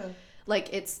 Yeah.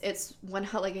 Like, it's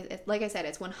like I said,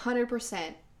 it's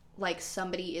 100% like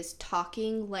somebody is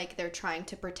talking like they're trying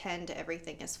to pretend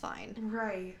everything is fine.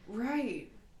 Right.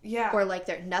 Yeah. Or like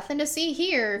there's nothing to see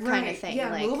here kind of thing.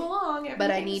 Yeah, like, move along.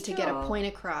 But I need to get a point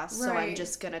across, so I'm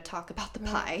just going to talk about the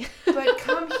pie. But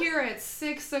come here at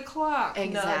 6:00.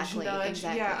 Exactly. Nudge.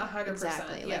 Exactly. Yeah, 100%.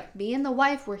 Exactly. Yeah. Like, me and the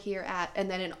wife were here at, and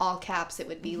then in all caps it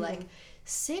would be like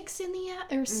 6 in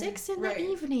the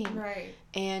evening. Right.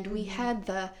 And we had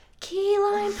the key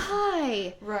lime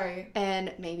pie. Right.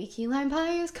 And maybe key lime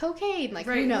pie is cocaine. Like,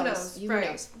 who knows? Who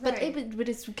knows? But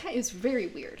it's very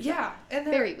weird. Yeah. And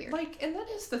very weird. Like, and that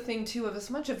is the thing too, of as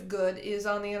much of good is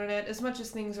on the internet, as much as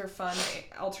things are fun,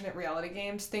 alternate reality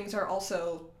games, things are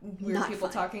also weird Not people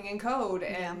fun. talking in code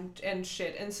and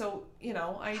shit. And so, you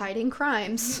know, hiding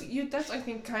crimes. That's, I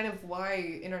think, kind of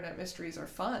why internet mysteries are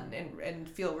fun and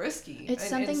feel risky. It's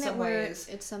something that we're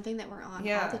on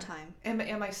all the time.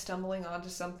 Am I stumbling onto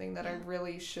something that I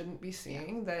really shouldn't be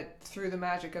seeing, that through the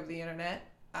magic of the internet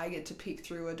I get to peek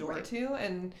through a door to?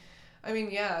 And I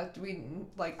mean,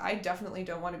 I definitely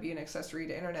don't want to be an accessory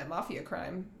to internet mafia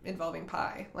crime involving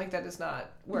pie. Like, that is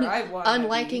not where I want to be.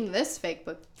 Unliking this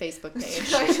Facebook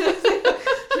page.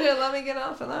 Yeah, let me get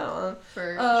off of that one.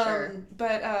 For sure.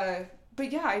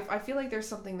 But yeah, I feel like there's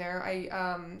something there.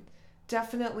 I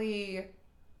definitely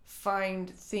find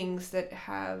things that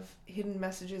have hidden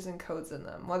messages and codes in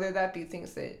them, whether that be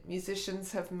things that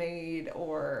musicians have made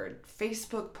or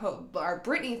Facebook our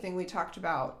Britney thing we talked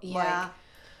about. Yeah. Like,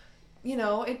 you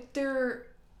know, there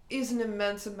is an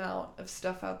immense amount of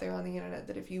stuff out there on the internet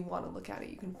that if you want to look at it,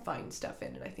 you can find stuff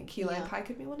in. And I think key lime pie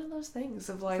could be one of those things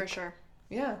of like... For sure.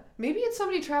 Yeah, maybe it's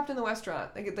somebody trapped in the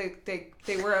restaurant.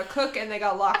 They were a cook and they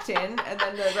got locked in, and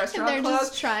then the restaurant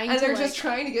closed. They're just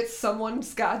trying to get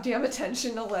someone's goddamn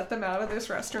attention to let them out of this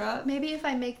restaurant. Maybe if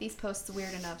I make these posts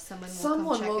weird enough,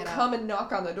 someone will come and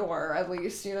knock on the door, at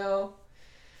least, you know.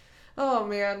 Oh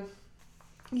man,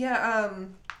 yeah.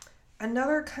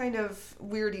 Another kind of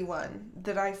weirdy one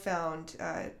that I found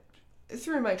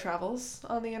through my travels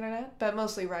on the internet, but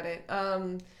mostly Reddit.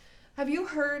 Have you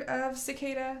heard of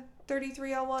Cicada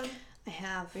 33L1? I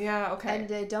have. Yeah, okay.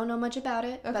 And I don't know much about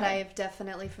it, but I'm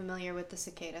definitely familiar with the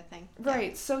cicada thing.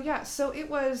 Right, so it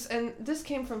was, and this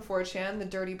came from 4chan, the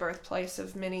dirty birthplace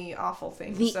of many awful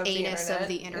things of the anus of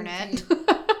the internet.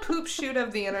 The poop shoot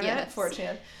of the internet, yes.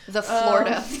 4chan. The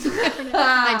Florida of the internet.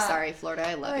 I'm sorry, Florida,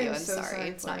 I love you. I'm so sorry.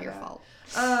 It's Florida. not your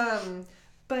fault.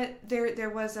 But there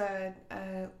was a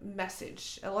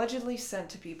message allegedly sent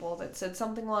to people that said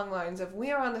something along the lines of, we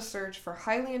are on the search for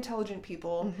highly intelligent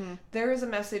people. Mm-hmm. There is a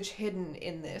message hidden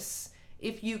in this.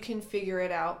 If you can figure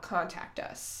it out, contact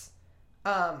us.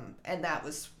 And that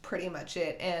was pretty much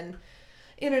it. And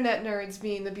internet nerds,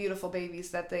 being the beautiful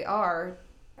babies that they are,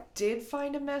 did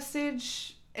find a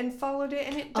message and followed it.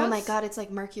 And it does... Oh my god, it's like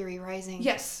Mercury rising.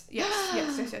 Yes.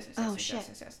 Oh, shit.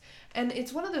 Yes. And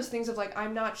it's one of those things of like,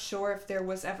 I'm not sure if there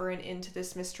was ever an end to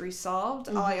this mystery solved.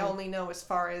 Mm-hmm. All I only know as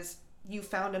far as you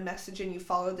found a message and you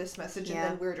followed this message and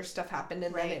then weirder stuff happened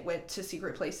and then it went to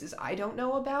secret places I don't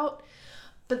know about.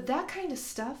 But that kind of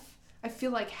stuff, I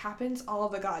feel like happens all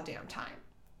the goddamn time.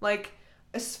 Like,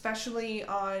 especially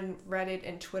on Reddit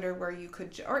and Twitter where you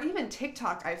could, or even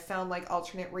TikTok, I've found like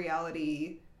alternate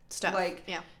reality stuff. Like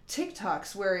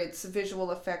TikToks where it's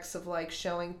visual effects of like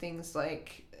showing things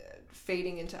like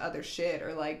fading into other shit,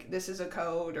 or like this is a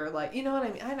code, or like, you know what I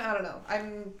mean? I don't know.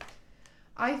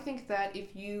 I think that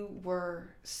if you were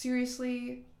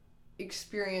seriously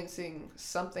experiencing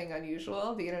something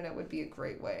unusual, the internet would be a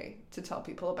great way to tell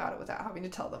people about it without having to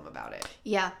tell them about it.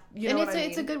 Yeah. You know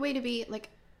it's a good way to be like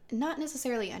not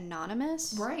necessarily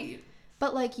anonymous. Right.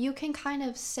 But like you can kind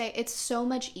of say it's so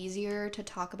much easier to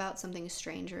talk about something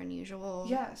strange or unusual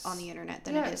on the internet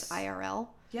than it is IRL.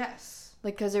 Yes.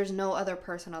 Like, because there's no other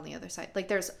person on the other side. Like,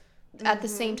 there's, at the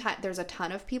same time, there's a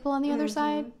ton of people on the other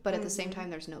side, but at the same time,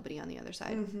 there's nobody on the other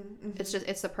side. It's just,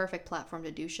 it's the perfect platform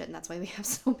to do shit, and that's why we have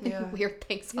so many weird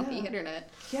things on the internet.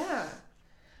 Yeah.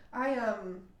 I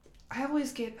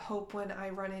always get hope when I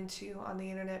run into, on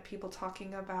the internet, people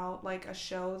talking about, like, a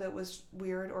show that was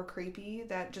weird or creepy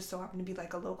that just so happened to be,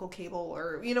 like, a local cable,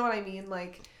 or, you know what I mean?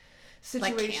 Like,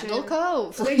 situation. Like Candle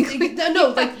Cove.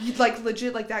 like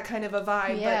legit, like that kind of a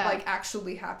vibe Yeah. that like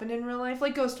actually happened in real life.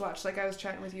 Like Ghostwatch, like I was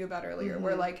chatting with you about earlier,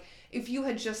 where like if you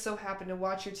had just so happened to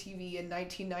watch your TV in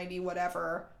 1990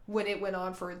 whatever when it went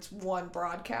on for its one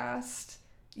broadcast,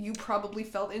 you probably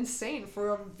felt insane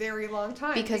for a very long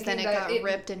time. Because then it got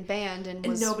ripped and banned and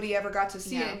nobody ever got to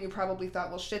see it, and you probably thought,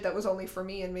 well, shit, that was only for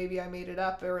me, and maybe I made it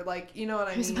up, or like, you know what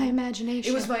I mean? It was my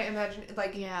imagination. It was my imagination.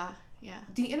 Like, yeah.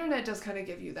 The internet does kind of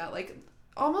give you that, like,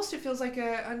 almost it feels like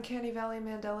a Uncanny Valley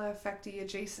Mandela effect-y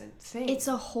adjacent thing. It's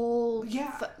a whole...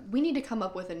 we need to come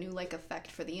up with a new, like, effect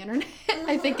for the internet,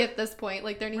 I think, at this point.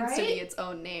 Like, there needs to be its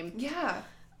own name. Yeah.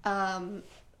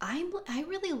 I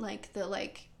really like the,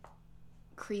 like,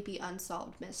 creepy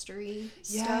unsolved mystery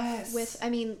stuff with,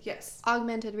 I mean,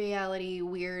 augmented reality,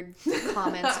 weird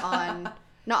comments on...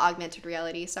 Not augmented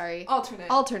reality, sorry.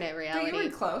 Alternate reality. But you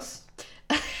were close.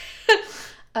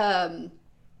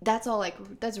 That's all,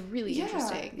 like, that's really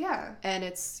interesting. Yeah. And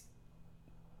it's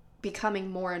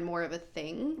becoming more and more of a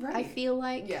thing, I feel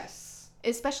like. Yes.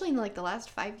 Especially in, like, the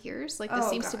last 5 years. Like, this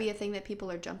seems to be a thing that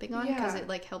people are jumping on because it,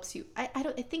 like, helps you. I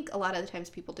think a lot of the times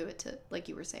people do it to, like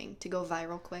you were saying, to go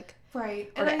viral quick.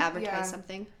 Right. Or to advertise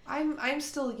something. I'm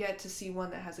still yet to see one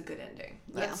that has a good ending.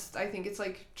 I think it's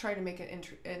like trying to make an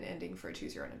ending for a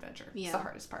Choose Your Own Adventure. Yeah. It's the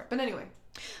hardest part. But anyway.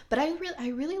 But I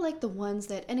really like the ones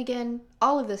that, and again,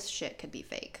 all of this shit could be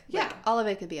fake. Yeah. Like, all of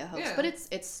it could be a hoax. Yeah. But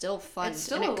it's still fun. It's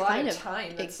still and a lot of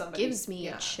time that somebody... It gives me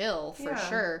a chill, for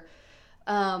sure.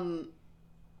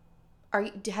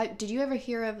 Did you ever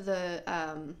hear of the,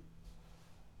 hang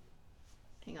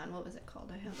on, what was it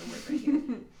called? I have the word right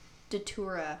here.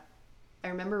 Datura. I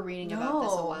remember reading about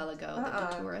this a while ago, the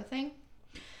Datura thing.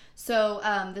 So,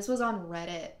 this was on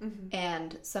Reddit,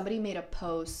 and somebody made a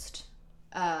post,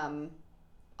 on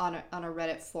a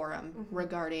Reddit forum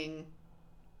regarding,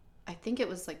 I think it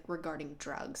was, like, regarding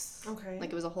drugs. Okay.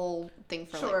 Like, it was a whole thing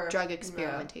for, like, drug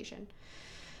experimentation. Yeah.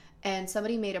 And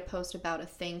somebody made a post about a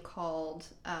thing called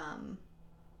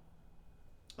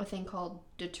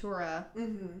Datura,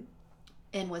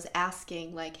 and was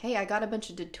asking, like, hey, I got a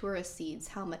bunch of Datura seeds.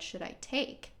 How much should I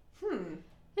take?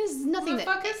 This is nothing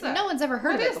that no one's ever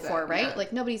heard of it before, right? Yeah.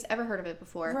 Like, nobody's ever heard of it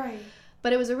before. Right.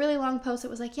 But it was a really long post.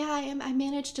 It was like, I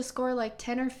managed to score like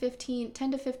 10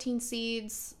 to 15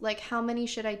 seeds. Like, how many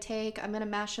should I take? I'm going to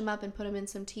mash them up and put them in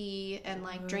some tea and,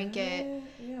 like, drink it.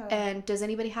 Yeah. And does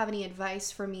anybody have any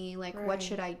advice for me? Like, what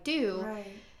should I do? Right.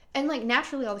 And, like,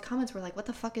 naturally all the comments were like, what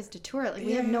the fuck is Datura? Like,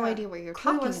 we have no idea what you're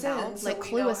talking about. Like,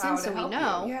 clue us in so we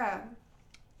know. Yeah.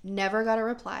 Never got a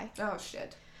reply. Oh,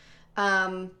 shit.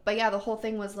 But yeah, the whole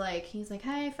thing was like, he's like,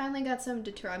 hey, I finally got some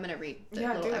Datura. I'm gonna read the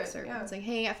little excerpt. Yeah. It's like,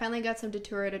 hey, I finally got some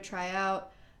Datura to try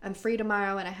out. I'm free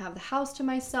tomorrow and I have the house to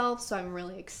myself, so I'm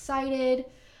really excited.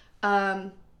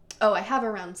 I have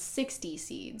around 60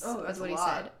 seeds. Oh, that's what a he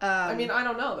lot. said. I mean, I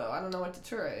don't know though. I don't know what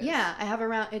Datura is. Yeah, I have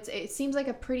around. It seems like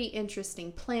a pretty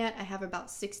interesting plant. I have about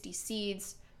 60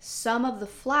 seeds. Some of the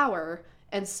flower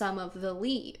and some of the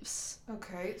leaves.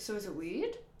 Okay, so is it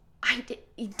weed?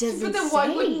 It doesn't but then say. Why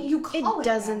wouldn't you call it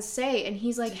doesn't that? Say. And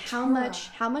he's like, Datura.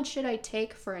 how much should I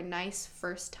take for a nice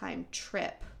first time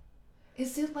trip?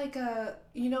 Is it like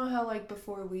you know how, like,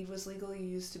 before weed was legal, you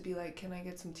used to be like, can I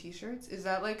get some t-shirts? Is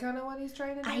that, like, kind of what he's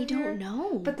trying to do? I don't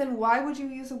know. But then why would you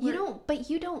use a word?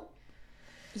 You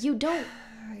don't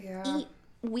eat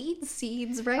weed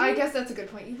seeds, right? I guess that's a good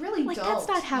point. You really don't. That's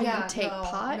not how you take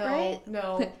pot, right?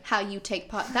 No. How you take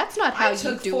pot. That's not how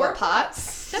you do a pot.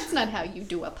 That's not how you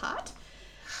do a pot.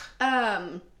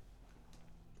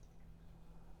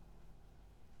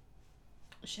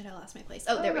 Shit, I lost my place.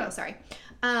 Oh, there we go. Sorry.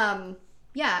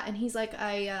 Yeah, and he's like,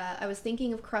 I was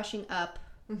thinking of crushing up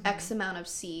X amount of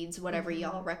seeds, whatever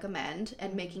y'all recommend,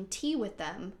 and making tea with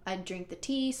them. I'd drink the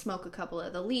tea, smoke a couple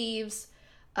of the leaves,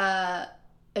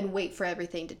 and wait for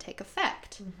everything to take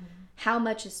effect. How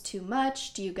much is too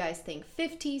much? Do you guys think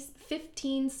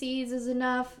 15 seeds is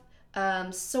enough?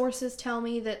 Sources tell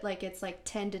me that, like, it's like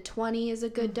 10 to 20 is a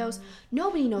good dose.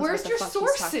 Nobody knows what the fuck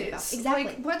he's talking about. Exactly.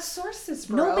 Like, what sources,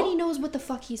 bro? Nobody knows what the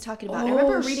fuck he's talking about. I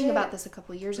remember reading about this a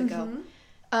couple years ago.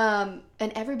 And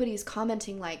everybody's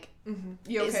commenting, like,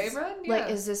 you okay, bro? Yeah.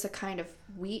 Like, is this a kind of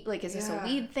weed? Like, is this a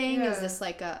weed thing? Is this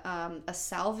like a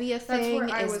salvia thing?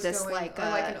 That's where I was this going. like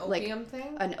an opium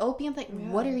thing? An opium thing?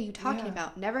 Yeah. What are you talking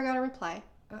about? Never got a reply.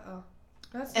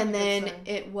 That's not and a then good sign.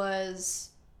 It was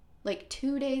like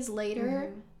 2 days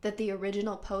later that the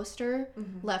original poster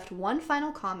left one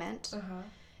final comment,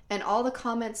 and all the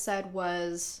comments said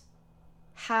was,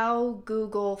 "How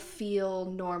Google feel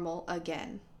normal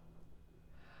again."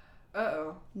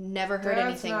 Never heard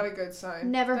anything. That's not a good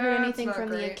sign. Never heard anything from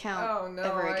the account. Oh no,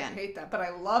 ever again. I hate that, but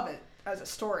I love it. as a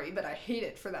story, but I hate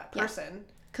it for that person.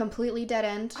 Yeah. Completely dead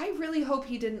end. I really hope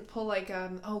he didn't pull like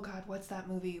oh god, what's that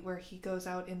movie where he goes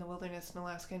out in the wilderness in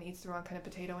Alaska and eats the wrong kind of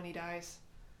potato and he dies?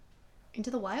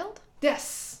 Into the Wild?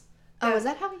 Yes. Oh, is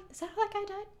that how that guy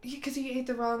died? Because he ate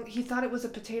the wrong. He thought it was a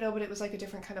potato, but it was like a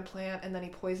different kind of plant, and then he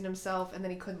poisoned himself, and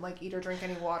then he couldn't like eat or drink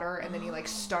any water, and then he like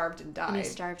starved and died. And he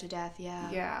starved to death.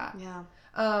 Yeah. Yeah.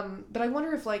 But I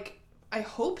wonder if like. I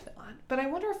hope not, but I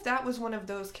wonder if that was one of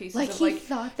those cases like of he like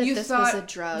thought that this was a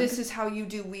drug. This is how you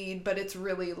do weed, but it's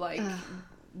really like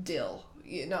dill,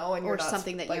 and you're or not,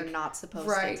 something that you're not supposed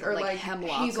right, to, or like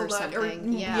hemlock hazelnut, or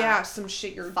something. Yeah, some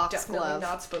shit you're definitely Foxglove.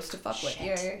 not supposed to fuck with.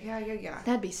 Yeah.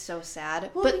 That'd be so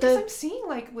sad. Well, but because I'm seeing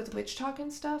like with witch talk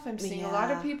and stuff, I'm seeing a lot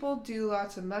of people do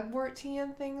lots of mugwort tea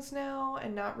and things now,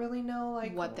 and not really know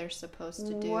like what they're supposed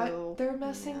to do, what they're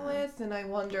messing with, and I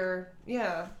wonder,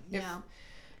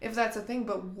 if that's a thing.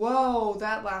 But whoa,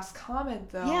 that last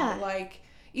comment though, like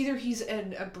either he's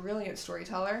a brilliant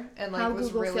storyteller and like was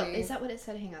Google really is that what it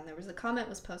said? Hang on, there was a comment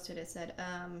was posted. It said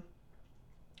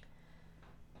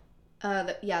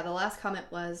the last comment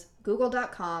was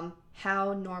google.com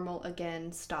how normal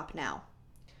again stop now.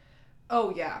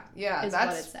 Oh yeah, is that's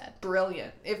what it said.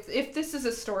 Brilliant. If this is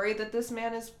a story that this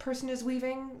person is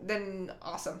weaving, then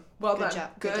awesome. Well good done.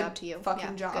 Job. Good job to you.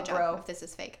 Fucking job, good job, bro. if this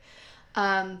is fake.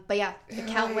 But yeah, the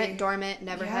account went dormant,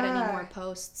 never had any more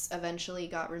posts, eventually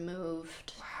got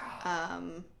removed. Wow.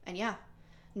 And yeah,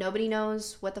 nobody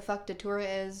knows what the fuck Datura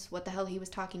is, what the hell he was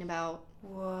talking about.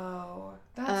 Whoa.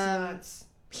 That's nuts.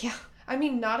 Yeah. I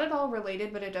mean, not at all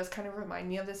related, but it does kind of remind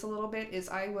me of this a little bit, is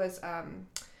I was,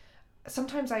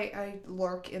 sometimes I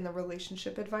lurk in the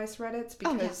relationship advice Reddits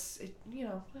because,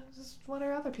 this is what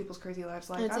are other people's crazy lives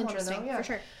like? It's I want to interesting, know. Yeah. for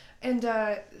sure. And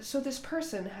so this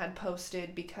person had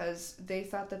posted because they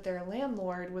thought that their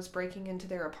landlord was breaking into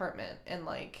their apartment and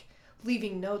like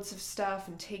leaving notes of stuff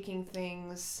and taking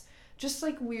things, just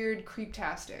like weird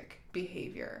creeptastic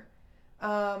behavior.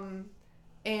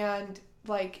 And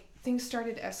like things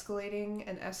started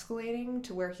escalating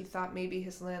to where he thought maybe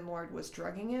his landlord was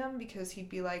drugging him, because he'd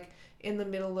be like in the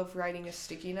middle of writing a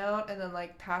sticky note and then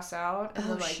like pass out and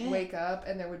then like wake up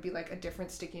and there would be like a different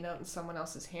sticky note in someone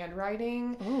else's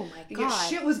handwriting. Oh my god. Yeah,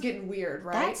 shit was getting weird,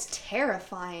 right? That's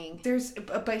terrifying.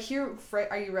 But here,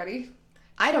 are you ready?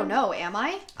 I don't know, am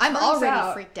I? I'm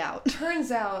already freaked out.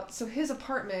 Turns out, so his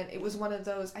apartment, it was one of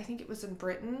those, I think it was in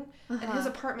Britain, and his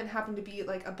apartment happened to be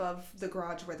like above the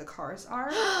garage where the cars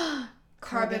are.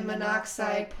 Carbon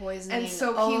monoxide poisoning. And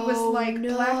so he was like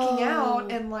blacking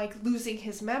out and like losing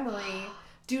his memory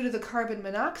due to the carbon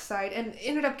monoxide, and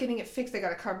ended up getting it fixed. They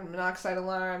got a carbon monoxide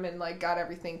alarm and like got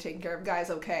everything taken care of. Guy's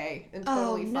okay and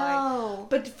totally fine.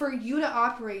 But for you to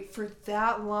operate for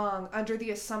that long under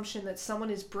the assumption that someone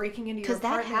is breaking into your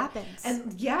apartment, because that happens.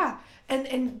 And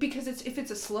and because if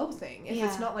it's a slow thing, if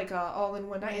it's not like a all in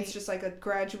one night, it's just like a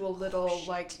gradual little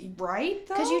like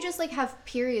because you just like have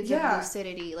periods of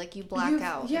lucidity, like you black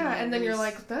out. Yeah, and then you're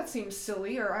like, that seems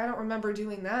silly, or I don't remember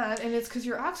doing that, and it's because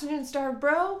you're oxygen starved,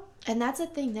 bro. And that's a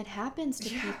thing that happens to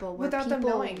people where without people them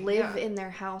knowing. live in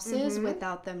their houses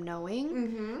without them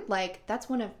knowing. Like that's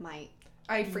one of my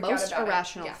most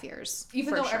irrational fears.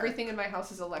 Even though everything in my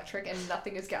house is electric and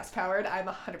nothing is gas powered, I'm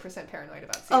 100% paranoid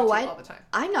about CO2 all the time.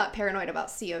 I'm not paranoid about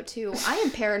CO2. I am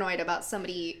paranoid about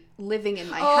somebody living in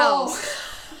my house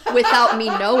without me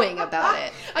knowing about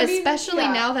it. Especially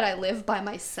now that I live by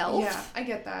myself. Yeah, I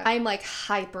get that. I'm like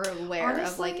hyper aware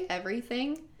of like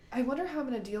everything. I wonder how I'm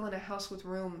going to deal in a house with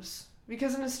rooms.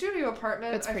 Because in a studio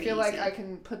apartment, I feel like I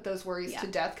can put those worries to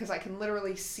death, because I can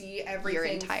literally see everything your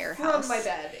entire from house. my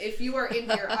bed. If you are in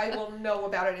here, I will know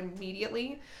about it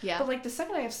immediately. Yeah. But like the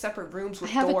second I have separate rooms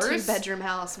with doors, I have doors, a 2-bedroom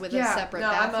house with a separate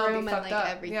bathroom and like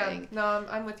everything. Yeah. No,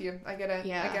 I'm with you. I get it.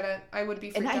 Yeah. I get it. I would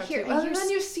be freaked out too. And then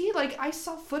you see, like, I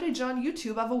saw footage on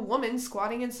YouTube of a woman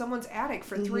squatting in someone's attic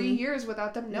for 3 years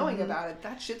without them knowing about it.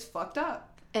 That shit's fucked up.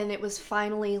 And it was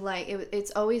finally like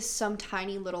it's always some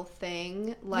tiny little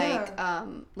thing like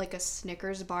a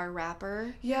Snickers bar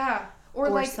wrapper. Yeah. Or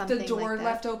like the door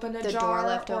left open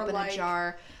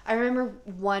ajar. I remember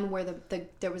one where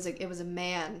it was a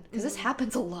man, because this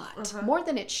happens a lot, more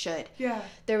than it should. Yeah.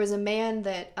 There was a man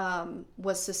that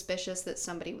was suspicious that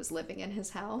somebody was living in his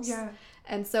house. Yeah.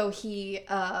 And so he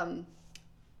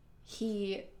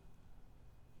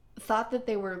thought that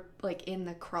they were like in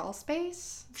the crawl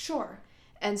space. Sure.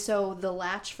 And so the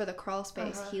latch for the crawl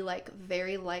space, he like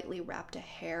very lightly wrapped a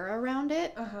hair around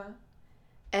it.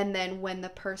 And then when the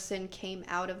person came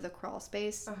out of the crawl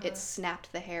space, it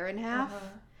snapped the hair in half.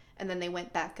 and then they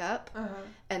went back up.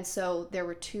 And so there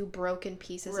were 2 broken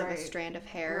pieces of a strand of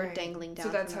hair dangling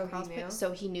down from the crawl space.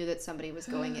 So he knew that somebody was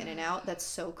going in and out. That's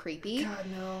so creepy. God,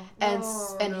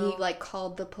 no. And he like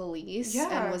called the police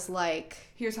and was like,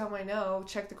 here's how I know,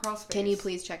 check the crawl space. Can you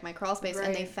please check my crawl space?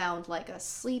 And they found like a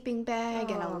sleeping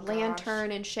bag and a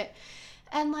lantern and shit.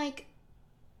 And like,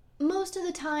 most of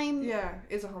the time,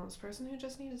 is a homeless person who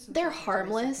just needed some. They're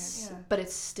harmless, but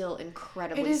it's still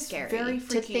incredibly scary. Very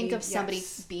freaky, to think of somebody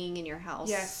being in your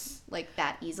house like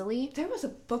that easily. There was a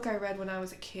book I read when I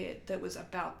was a kid that was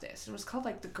about this. It was called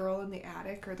like The Girl in the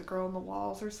Attic or The Girl in the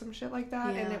Walls or some shit like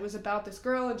that. And it was about this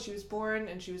girl, and she was born,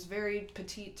 and she was very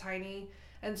petite, tiny.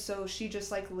 And so she just,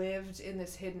 like, lived in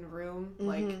this hidden room,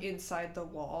 like, inside the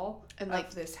wall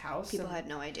of this house. People had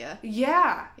no idea.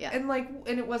 Yeah. And, like,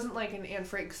 and it wasn't, like, an Anne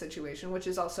Frank situation, which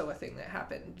is also a thing that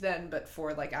happened then, but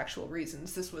for, like, actual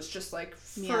reasons. This was just, like,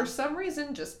 for some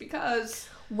reason, just because.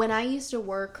 When I used to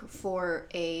work for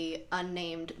a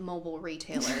unnamed mobile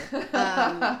retailer,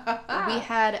 we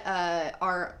had,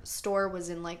 our store was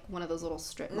in, like, one of those little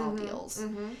strip mall deals.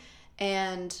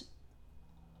 And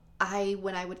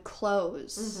when I would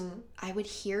close, I would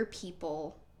hear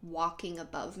people walking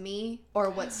above me,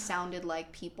 or what sounded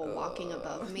like people walking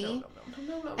above me.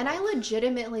 No. And I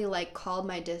legitimately, like, called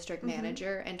my district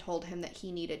manager and told him that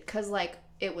he needed, because, like,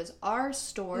 it was our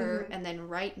store, and then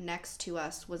right next to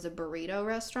us was a burrito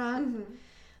restaurant.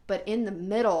 But in the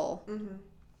middle,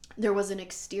 there was an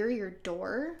exterior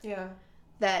door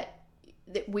that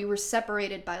we were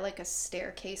separated by like a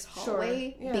staircase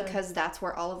hallway because that's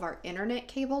where all of our internet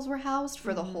cables were housed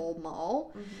for the whole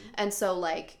mall. And so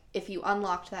like if you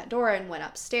unlocked that door and went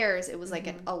upstairs, it was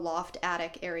like a loft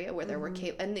attic area where there were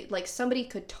cables, and like somebody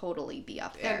could totally be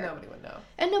up there. And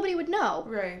nobody would know.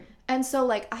 Right. And so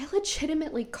like I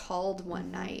legitimately called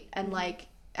one night, and like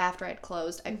after I'd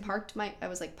closed, I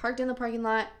was like parked in the parking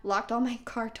lot, locked all my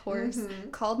car doors,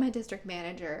 called my district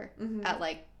manager at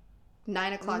like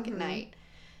 9 o'clock at night,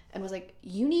 and was like,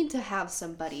 you need to have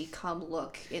somebody come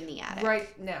look in the attic.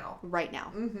 Right now.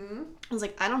 I was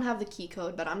like, I don't have the key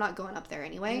code, but I'm not going up there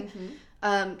anyway.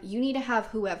 You need to have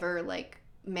whoever, like,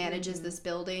 manages this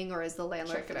building or is the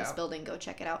landlord for this building go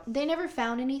check it out. They never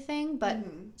found anything, but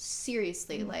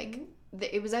seriously, like,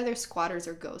 it was either squatters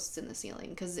or ghosts in the ceiling,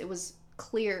 because it was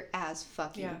clear as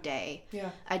fucking day.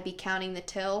 I'd be counting the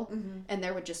till, and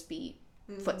there would just be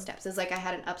footsteps. It's like I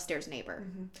had an upstairs neighbor.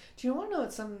 Do you want to know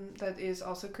what something that is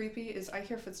also creepy is? I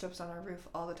hear footsteps on our roof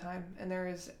all the time, and there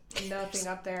is nothing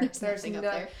up there. There's nothing up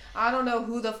there. I don't know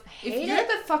who the if you're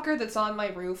the fucker that's on my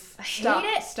roof,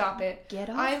 stop it. Get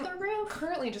off the roof. I'm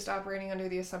currently just operating under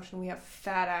the assumption we have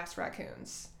fat ass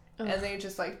raccoons. And they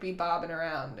just, like, be bobbing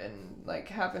around and, like,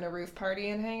 having a roof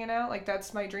party and hanging out. Like,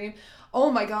 that's my dream.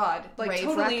 Oh, my God. Like, Rave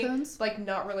totally, raccoons? like,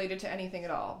 not related to anything at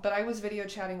all. But I was video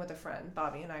chatting with a friend,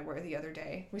 Bobby and I were the other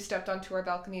day. We stepped onto our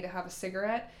balcony to have a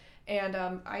cigarette. And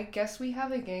I guess we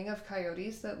have a gang of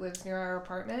coyotes that lives near our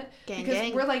apartment.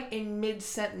 Because we're, like, in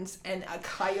mid-sentence, and a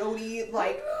coyote,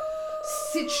 like...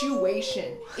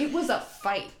 situation. It was a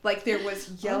fight. Like, there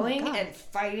was yelling and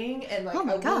fighting and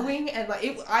like wooing and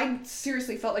like I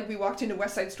seriously felt like we walked into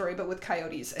West Side Story but with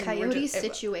coyotes. And Coyote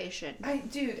situation.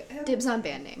 Dibs on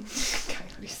band name.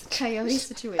 Coyote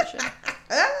situation.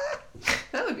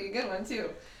 That would be a good one too.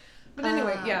 But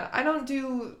anyway, I don't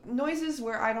do noises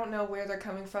where I don't know where they're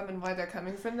coming from and why they're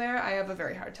coming from there. I have a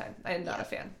very hard time. I am not a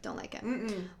fan. Don't like it.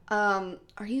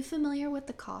 Are you familiar with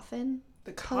the coffin?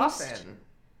 The coffin?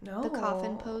 No. The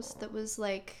coffin post that was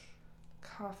like...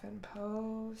 Coffin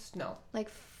post? No. Like,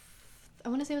 I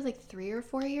want to say it was like 3 or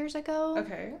 4 years ago.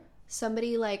 Okay.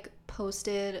 Somebody like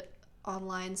posted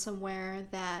online somewhere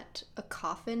that a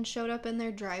coffin showed up in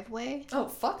their driveway. Oh,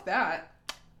 fuck that.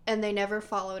 And they never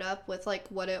followed up with like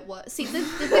what it was. See,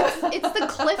 it's the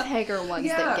cliffhanger ones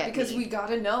that get because me. We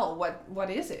gotta know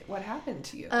what is it? What happened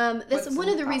to you? That's one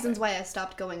of the reasons why I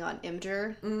stopped going on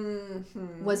Imgur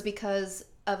was because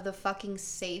of the fucking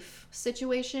safe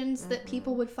situations that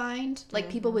people would find. Like,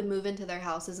 people would move into their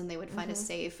houses and they would find a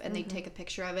safe, and they'd take a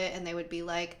picture of it, and they would be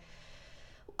like,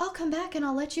 I'll come back and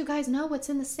I'll let you guys know what's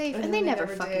in the safe. And they never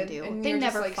fucking do. And they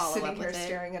never just, like, follow up with it.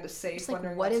 Staring at a safe, it's like,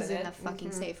 wondering what what's is in the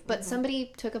fucking safe? But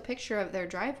somebody took a picture of their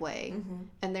driveway,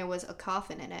 and there was a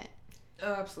coffin in it.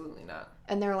 Oh, absolutely not.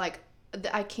 And they're like,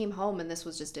 I came home and this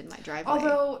was just in my driveway.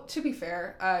 Although, to be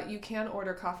fair, you can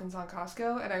order coffins on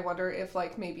Costco, and I wonder if,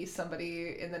 like, maybe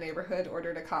somebody in the neighborhood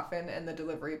ordered a coffin and the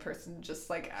delivery person just,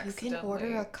 like, accidentally... You can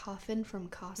order a coffin from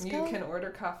Costco? You can order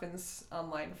coffins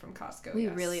online from Costco, We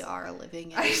really are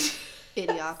living in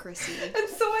Idiocracy. And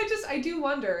so I do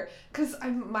wonder, because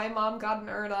my mom got an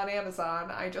urn on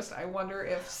Amazon. I wonder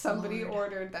if somebody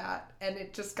ordered that and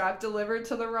it just got delivered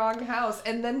to the wrong house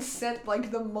and then sent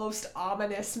like the most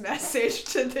ominous message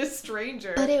to this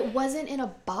stranger. But it wasn't in a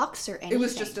box or anything. It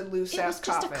was just a loose ass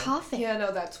coffin. It was just a coffin. Yeah,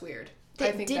 no, that's weird.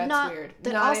 I think that's weird.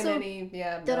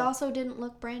 That also didn't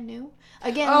look brand new.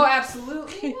 Again. Oh,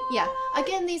 absolutely. Yeah.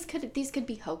 Again, these could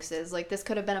be hoaxes. Like this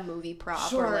could have been a movie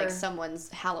prop or like someone's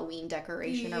Halloween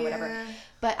decoration or whatever.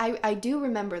 But I do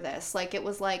remember this. Like it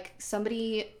was like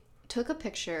somebody took a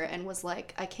picture and was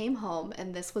like, I came home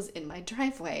and this was in my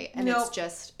driveway and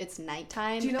it's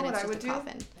nighttime. Do you know what I would do?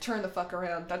 Turn the fuck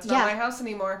around. That's not my house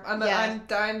anymore.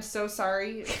 I'm so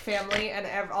sorry, family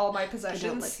and all my possessions. I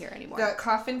don't live here anymore. The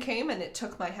coffin came and it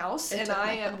took my house and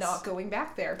I am not going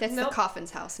back there. That's the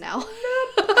coffin's house now.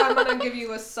 Nope. I'm gonna give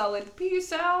you a solid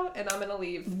peace out and I'm gonna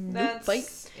leave. That's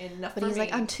enough for me. But he's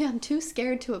like, I'm too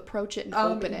scared to approach it and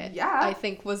open it. Yeah. I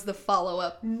think was the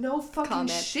follow-up No fucking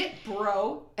comment. Shit,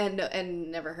 bro.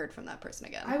 And never heard from that person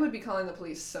again. I would be calling the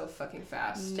police so fucking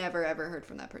fast. Never ever heard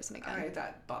from that person again.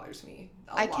 That bothers me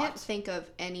a lot. I can't think of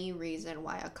any reason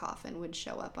why a coffin would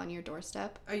show up on your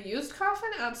doorstep. A used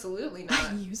coffin? Absolutely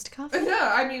not. A used coffin? No,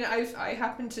 I mean, I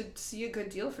happen to see a good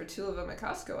deal for 2 of them at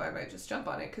Costco. I might just jump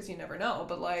on it because you never know.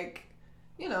 But like,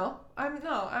 you know,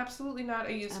 absolutely not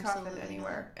a used coffin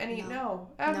anywhere. No,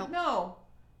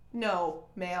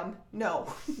 ma'am, no.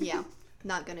 Yeah.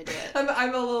 Not gonna do it.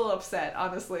 I'm a little upset,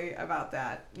 honestly, about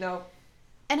that. No.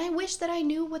 And I wish that I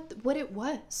knew what it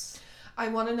was. I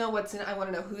want to know what's in it. I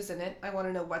want to know who's in it. I want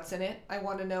to know what's in it. I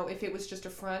want to know if it was just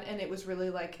a front and it was really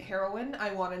like heroin.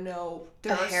 I want to know.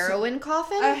 A heroin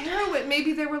coffin? A heroin.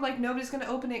 Maybe they were like, nobody's going to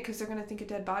open it because they're going to think a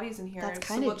dead body's in here. That's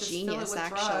kind of genius,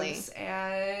 actually.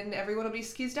 And everyone will be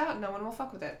skeezed out and no one will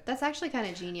fuck with it. That's actually kind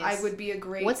of genius. I would be a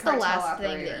great What's the last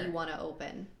operator. thing that you want to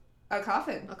open? A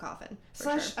coffin. A coffin.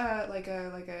 Slash, sure. like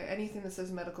a anything that says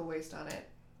medical waste on it.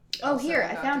 Oh, also, here,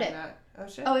 I found it. That. Oh,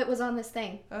 shit. Oh, it was on this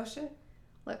thing. Oh, shit.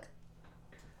 Look.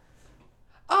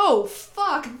 Oh,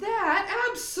 fuck that.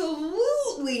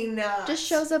 Absolutely not. Just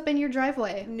shows up in your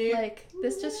driveway. Nope. Like,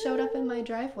 this just showed up in my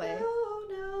driveway.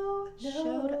 No.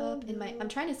 Showed up in my... I'm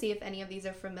trying to see if any of these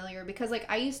are familiar because, like,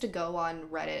 I used to go on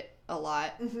Reddit a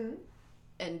lot. Mm-hmm.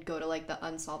 And go to like the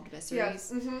unsolved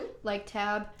mysteries like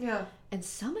tab. Yeah. And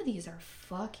some of these are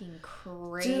fucking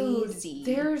crazy.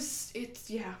 Dude,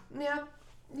 yeah.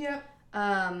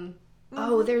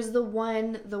 Oh, there's the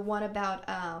one about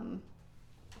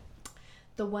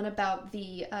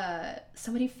the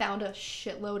somebody found a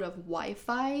shitload of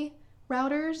Wi-Fi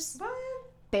routers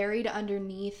buried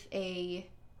underneath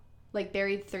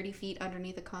buried 30 feet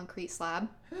underneath a concrete slab.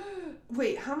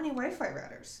 Wait, how many Wi-Fi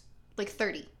routers? Like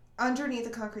 30. Underneath a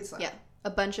concrete slab. Yeah, a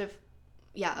bunch of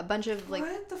like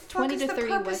what the fuck 20 is to the 30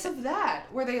 purpose of that?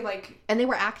 Were they like? And they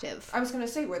were active. I was gonna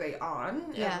say, were they on?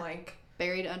 Yeah. And like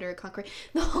buried under a concrete.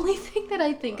 The only thing that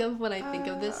I think of when I think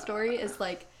of this story is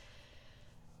like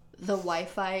the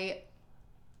Wi-Fi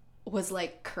was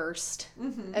like cursed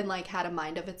and like had a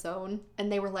mind of its own,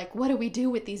 and they were like, "What do we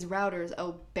do with these routers?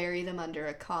 Oh, bury them under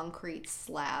a concrete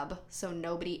slab so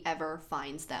nobody ever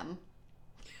finds them."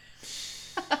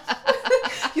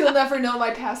 You'll never know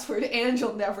my password, and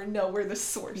you'll never know where the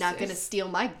source Not gonna steal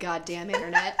my goddamn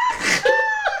internet.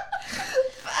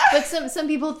 But some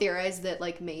people theorize that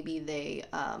like maybe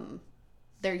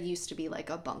there used to be like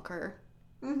a bunker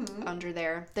under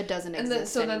there that doesn't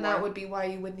exist anymore. Then that would be why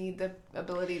you would need the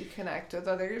ability to connect with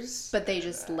others. But they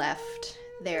just left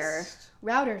their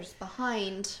routers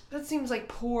behind. That seems like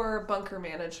poor bunker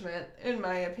management, in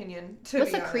my opinion.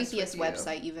 What's the creepiest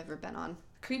website you've ever been on?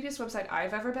 Creepiest website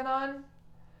I've ever been on?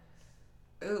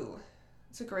 Ooh,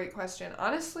 it's a great question.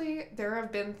 Honestly, there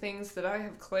have been things that I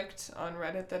have clicked on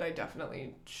Reddit that I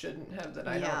definitely shouldn't have, that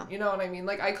I don't, you know what I mean?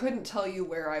 Like, I couldn't tell you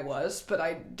where I was, but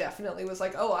I definitely was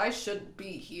like, oh, I shouldn't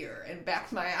be here, and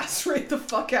backed my ass right the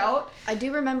fuck out. I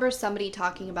do remember somebody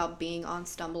talking about being on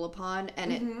StumbleUpon,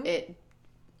 and it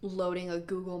loading a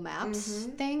Google Maps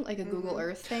thing, like a Google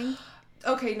Earth thing.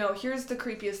 Okay, no, here's the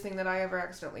creepiest thing that I ever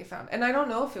accidentally found. And I don't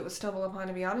know if it was StumbleUpon,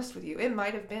 to be honest with you. It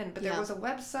might have been, but there was a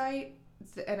website,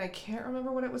 and I can't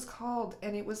remember what it was called,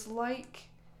 and it was like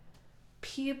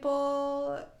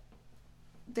people,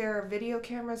 their video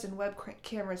cameras and web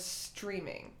cameras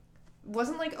streaming. It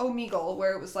wasn't like Omegle,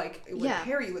 where it was like, it would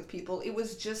pair you with people. It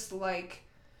was just like,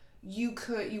 you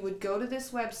would go to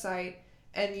this website,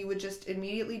 and you would just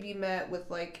immediately be met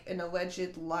with like an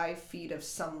alleged live feed of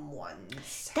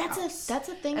someone's house. That's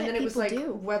a thing. And that then it was like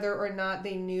do. Whether or not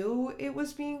they knew it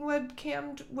was being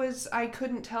webcammed I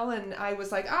couldn't tell, and I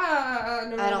was like, no,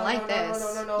 I don't like this.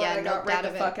 No. Yeah, and I got right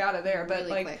the fuck out of there. But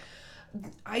really like, quick.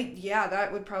 That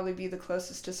would probably be the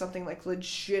closest to something like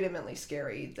legitimately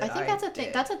scary that I think that's a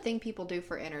thing. That's a thing people do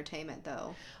for entertainment,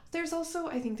 though.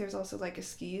 I think there's also like a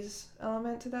skis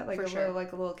element to that, like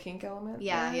a little kink element.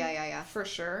 Yeah. For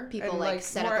sure. People and like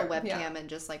set up a webcam and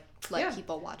just like let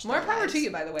people watch. More power to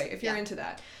you, by the way, if you're into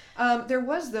that. There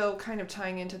was, though, kind of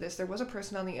tying into this, there was a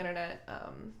person on the internet,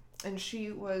 and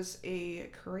she was a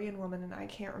Korean woman, and I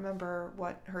can't remember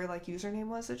what her like username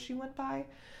was that she went by,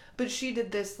 but she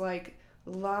did this like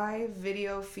live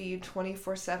video feed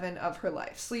 24/7 of her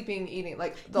life, sleeping, eating,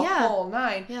 like the whole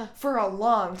nine for a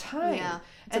long time. Yeah,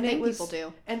 it's a thing people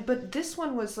do. But this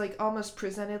one was like almost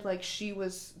presented like she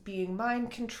was being mind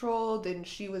controlled and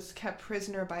she was kept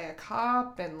prisoner by a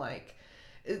cop, and like,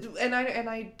 and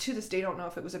I to this day don't know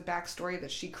if it was a backstory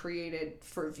that she created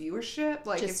for viewership,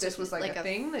 like just if this was like a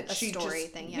thing that she story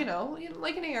just thing, you know,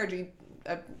 like an ARG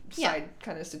side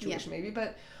kind of situation maybe,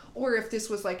 but. Or if this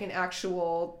was like an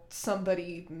actual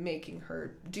somebody making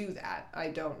her do that. I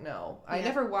don't know. Yeah. I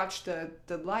never watched the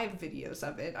live videos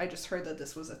of it. I just heard that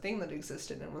this was a thing that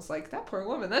existed and was like, that poor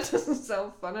woman, that doesn't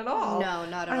sound fun at all. No,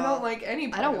 not at all. I don't like any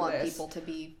part of this. I don't want people to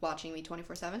be watching me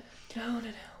 24/7.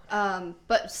 No.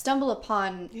 But stumble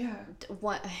upon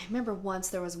one. I remember once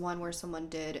there was one where someone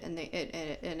did, and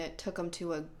it took them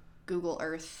to a Google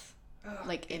Earth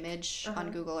image on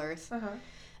Google Earth.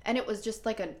 And it was just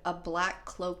like a black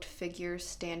cloaked figure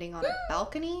standing on a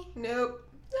balcony. Nope.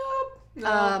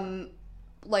 But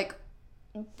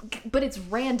it's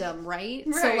random, right?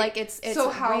 So like it's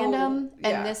random,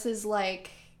 and this is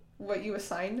like what you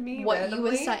assigned me. What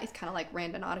randomly? You assigned. It's kind of like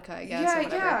Randonautica, I guess. Or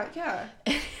whatever. Yeah.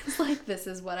 It's like, this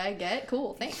is what I get.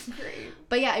 Cool, thanks. Great.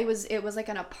 But yeah, it was like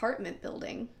an apartment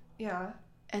building. Yeah.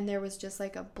 And there was just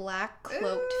like a black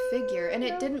cloaked figure, and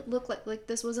it didn't look like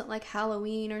this wasn't like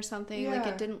Halloween or something. Like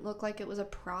it didn't look like it was a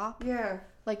prop. Yeah.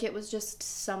 Like it was just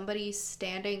somebody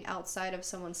standing outside of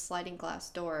someone's sliding glass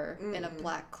door in a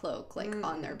black cloak, like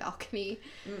on their balcony.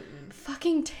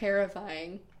 Fucking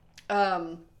terrifying.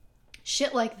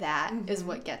 Shit like that is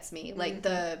what gets me. Like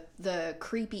the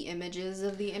creepy images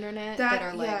of the internet that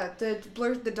are like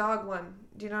the dog one.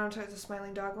 Do you know what I'm talking about? The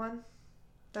smiling dog one?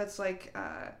 That's like,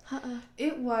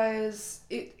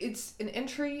 it's an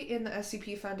entry in the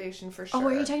SCP Foundation for sure. Oh,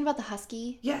 are you talking about the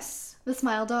husky? Yes. The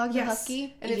smile dog, the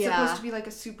husky? And it's supposed to be like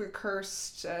a super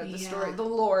cursed, the story, the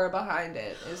lore behind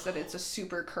it is that it's a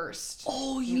super cursed.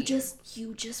 Oh, you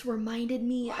just reminded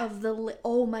me of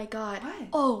oh my God. What?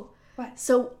 Oh. What?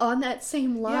 So on that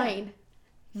same line,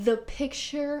 the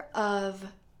picture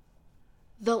of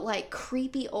the like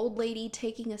creepy old lady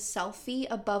taking a selfie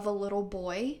above a little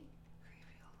boy.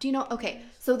 Do you know? Okay,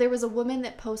 so there was a woman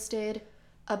that posted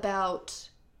about,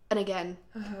 and again,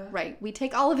 right, we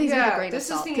take all of these with a grain of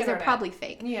salt because they're probably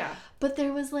fake. Yeah. But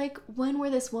there was like one where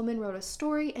this woman wrote a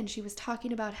story and she was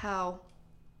talking about how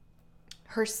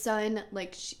her son,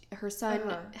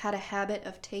 had a habit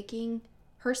of taking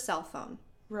her cell phone.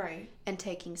 Right. And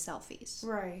taking selfies.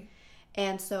 Right.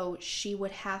 And so she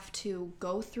would have to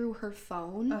go through her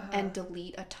phone and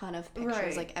delete a ton of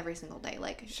pictures like every single day.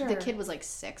 Like the kid was like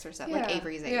 6 or 7, like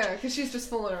Avery's age. Yeah, because she's just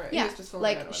fooling around. Yeah, just fooling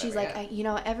like around she's like,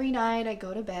 every night I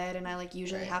go to bed and I like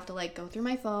usually have to like go through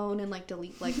my phone and like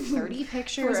delete like 30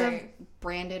 pictures of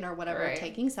Brandon or whatever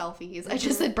taking selfies. I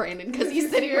just said Brandon because he's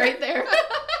sitting right there.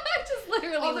 I just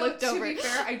literally looked over. To be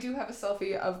fair, I do have a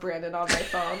selfie of Brandon on my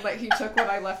phone that he took when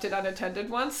I left it unattended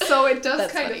once, so it does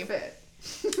kind of fit.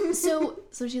 so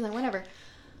she's like, whatever.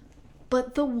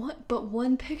 But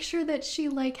one picture that she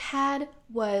like had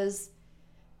was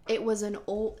like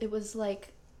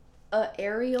a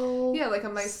aerial like a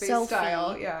MySpace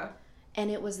style,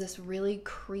 and it was this really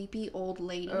creepy old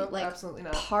lady, like absolutely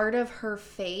not. Part of her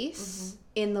face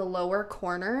in the lower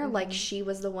corner, like she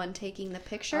was the one taking the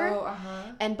picture,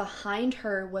 and behind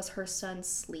her was her son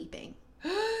sleeping.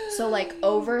 So like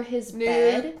over his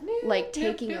bed, like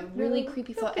taking a really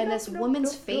creepy photo, and this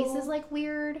woman's face is like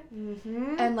weird,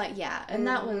 and like and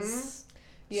that was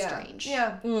strange.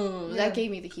 That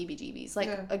gave me the heebie-jeebies. Like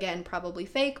again, probably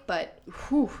fake, but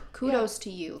kudos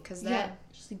to you because that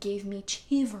just gave me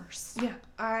chivers. Yeah,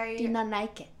 I did not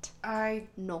like it.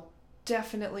 No.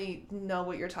 Definitely know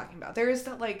what you're talking about. There is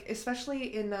that, like,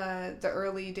 especially in the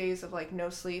early days of like No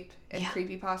Sleep and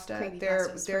creepypasta, there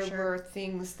were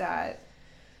things that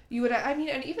you would, I mean,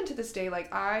 and even to this day,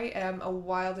 like, I am a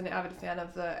wild and avid fan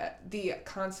of the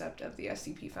concept of the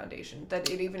SCP Foundation. That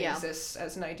it even exists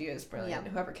as an idea is brilliant.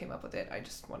 Whoever came up with it, I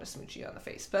just want to smooch you on the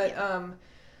face. But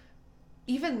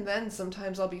even then,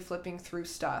 sometimes I'll be flipping through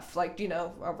stuff, like, you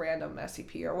know, a random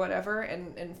SCP or whatever,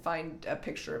 and find a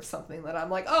picture of something that I'm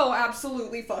like, oh,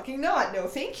 absolutely fucking not. No,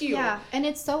 thank you. Yeah, and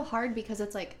it's so hard because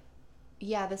it's like,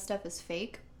 this stuff is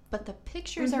fake, but the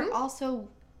pictures are also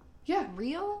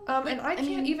real. And I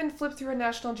can't even flip through a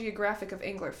National Geographic of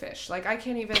anglerfish. Like, I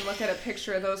can't even look at a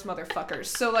picture of those motherfuckers.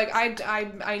 So, like, I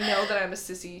know that I'm a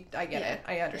sissy. I get it.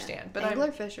 I understand. But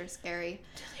anglerfish are scary.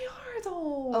 They are,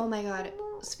 though. Oh my god.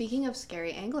 Speaking of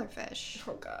scary anglerfish.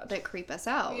 Oh god. That creep us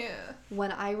out. Yeah.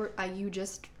 When you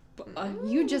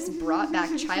just brought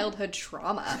back childhood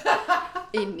trauma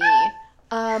in me.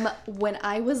 When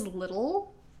I was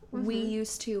little, we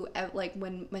used to, like,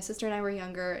 when my sister and I were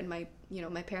younger, and my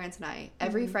parents and I,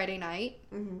 every Friday night,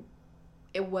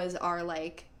 it was our,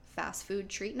 like, fast food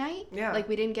treat night. Yeah. Like,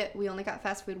 we only got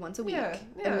fast food once a week. Yeah.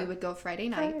 And we would go Friday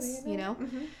nights, you know?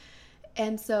 Mm-hmm.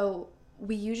 And so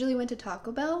we usually went to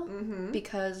Taco Bell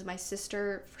because my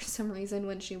sister, for some reason,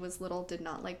 when she was little, did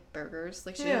not like burgers.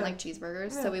 Like, she didn't like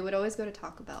cheeseburgers. Yeah. So we would always go to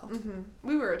Taco Bell. Mm-hmm.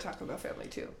 We were a Taco Bell family,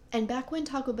 too. And back when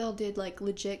Taco Bell did, like,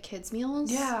 legit kids'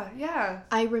 meals. Yeah.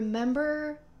 I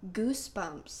remember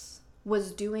Goosebumps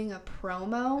was doing a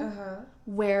promo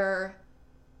where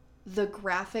the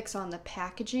graphics on the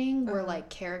packaging were like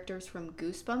characters from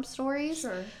Goosebumps stories.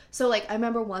 Sure. So, like, I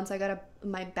remember once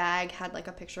my bag had, like,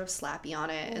 a picture of Slappy on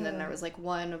it, and then there was, like,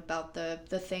 one about the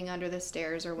thing under the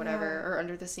stairs or whatever, or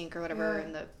under the sink or whatever,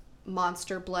 and the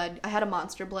Monster Blood. I had a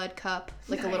Monster Blood cup,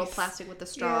 like a little plastic with a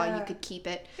straw. You could keep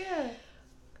it. Yeah.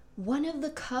 One of the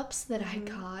cups that I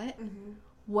got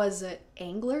was an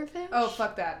anglerfish. Oh,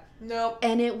 fuck that. Nope.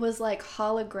 And it was, like,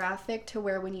 holographic to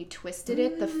where when you twisted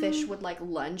it, the fish would, like,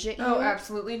 lunge at you. Oh,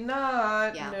 absolutely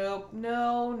not. Yeah. Nope.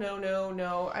 No.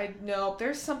 Nope.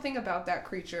 There's something about that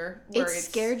creature where it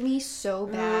scared me so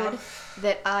bad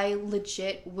that I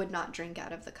legit would not drink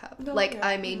out of the cup. No,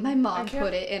 I made my mom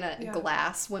put it in a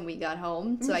glass when we got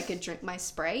home so I could drink my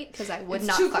Sprite because I would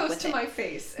not fuck with it. It's too close to my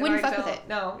face. Wouldn't fuck with it.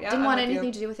 No. Yeah, didn't want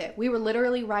anything to do with it. We were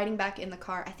literally riding back in the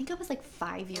car. I think I was, like,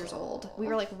 5 years old. We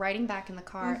were, like, riding back in the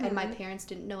car and my parents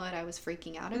didn't know what I was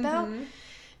freaking out about.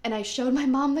 And I showed my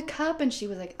mom the cup, and she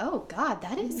was like, "Oh God,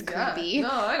 that is creepy." No,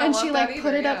 I don't want that either.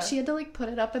 Put it up. She had to, like, put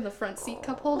it up in the front seat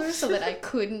cup holder so that I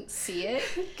couldn't see it.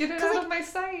 Get it out of my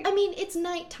sight. I mean, it's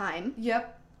nighttime.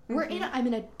 Yep. I'm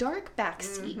in a dark back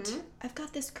seat. I've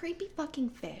got this creepy fucking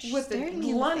fish with the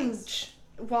lunge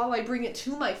while I bring it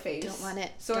to my face. Don't want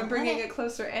it. So I'm bringing it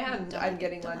closer, and I'm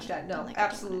getting lunged at. No,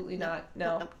 absolutely not.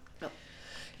 No.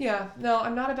 Yeah, no,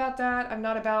 I'm not about that. I'm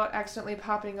not about accidentally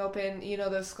popping open,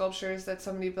 those sculptures that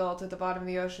somebody built at the bottom of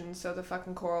the ocean so the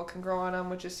fucking coral can grow on them,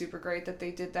 which is super great that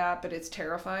they did that, but it's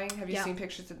terrifying. Have you seen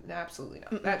pictures of no, absolutely not.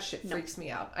 Mm-mm. That shit freaks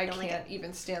me out. I can't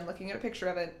even stand looking at a picture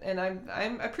of it, and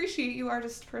I appreciate you,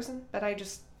 artist person, but I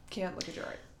just can't look at your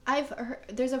art. I've heard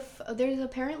there's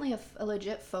apparently a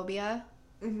legit phobia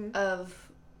of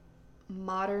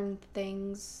modern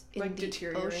things in like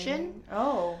the ocean.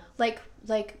 Oh.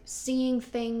 Like seeing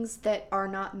things that are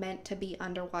not meant to be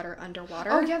underwater.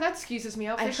 Oh yeah, that skeezes me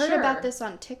out for sure. I heard about this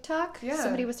on TikTok. Yeah.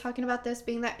 Somebody was talking about this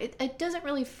being that it doesn't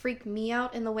really freak me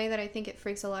out in the way that I think it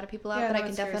freaks a lot of people out, but I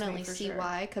can definitely see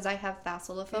why, because I have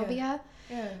thalassophobia.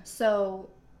 Yeah. So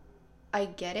I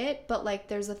get it, but, like,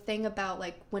 there's a thing about,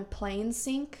 like, when planes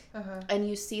sink and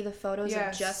you see the photos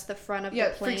of just the front of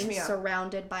the plane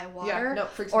surrounded by water. Yeah, no,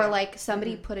 freaks or, me out. Like,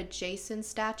 somebody put a Jason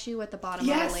statue at the bottom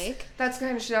of the lake. That's the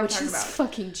kind of shit I'm talking about. Which is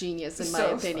fucking genius in my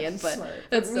opinion, but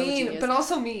that's so mean, genius. but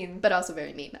also mean. But also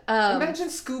very mean. Imagine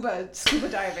scuba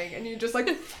diving and you just, like,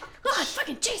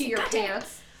 fucking Jason, your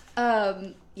pants.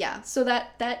 Yeah, so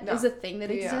that is a thing that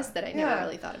exists that I never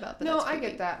really thought about. But no, I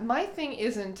get that. My thing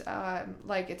isn't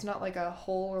like, it's not like a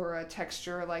hole or a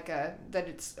texture like that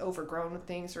it's overgrown with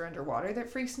things or underwater that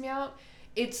freaks me out.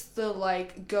 It's the,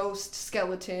 like, ghost,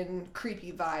 skeleton,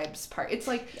 creepy vibes part. It's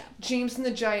like James and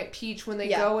the Giant Peach when they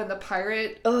go in the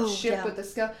pirate ship with the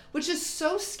skeleton, which is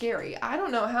so scary. I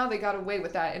don't know how they got away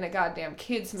with that in a goddamn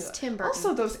kids movie. It's Tim Burton.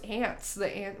 Also, those ants,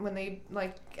 when they,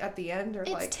 like, at the end are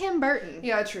like... It's Tim Burton.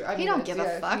 Yeah, true. I mean, he don't give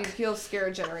a fuck. He'll scare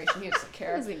a generation. He doesn't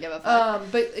care. He doesn't give a fuck.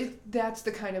 But that's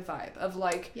the kind of vibe of,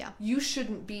 like, you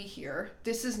shouldn't be here.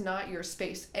 This is not your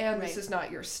space, and this is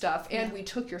not your stuff, and we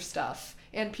took your stuff.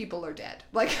 And people are dead.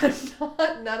 Like, I'm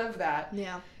not none of that.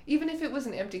 Yeah. Even if it was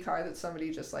an empty car that somebody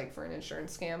just, like, for an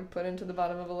insurance scam put into the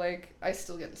bottom of a lake, I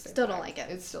still get the same Still vibe. don't like it.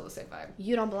 It's still the same vibe.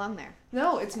 You don't belong there.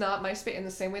 No, it's not my space. In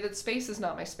the same way that space is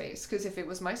not my space. Because if it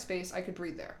was my space, I could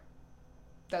breathe there.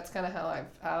 That's kind of how I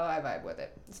vibe with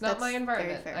it. It's not my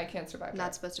environment. I can't survive there.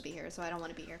 Not supposed to be here, so I don't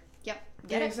want to be here. Yep.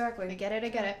 Get it. Exactly. I get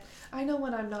it. I know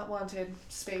when I'm not wanted.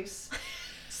 Space.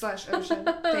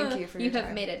 /ocean. Thank you for your time. You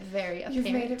have made it very apparent.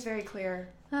 You've made it very clear.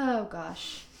 Oh,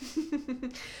 gosh.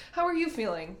 How are you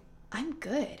feeling? I'm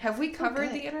good. Have we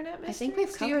covered the internet mysteries? I think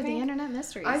we've covered the internet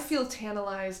mysteries. I feel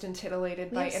tantalized and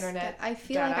titillated by internet I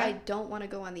feel data. like I don't want to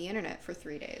go on the internet for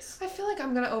 3 days. I feel like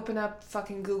I'm going to open up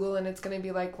fucking Google and it's going to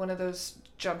be like one of those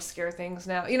jump scare things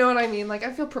now. You know what I mean? Like,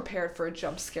 I feel prepared for a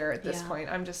jump scare at this point.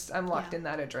 I'm locked in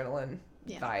that adrenaline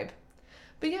vibe.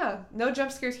 But yeah, no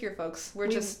jump scares here, folks.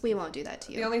 We won't do that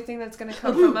to you. The only thing that's going to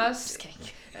come from us... Just kidding.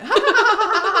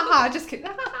 Just kidding.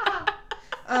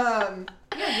 Yeah,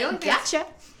 the only thing... Gotcha.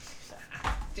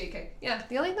 JK. Yeah,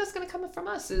 the only thing that's going to come from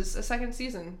us is a second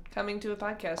season coming to a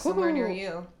podcast somewhere near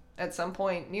you at some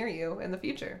point near you in the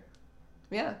future.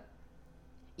 Yeah.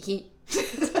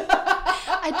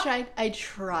 I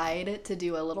tried to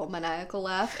do a little maniacal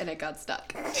laugh and it got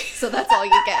stuck. So that's all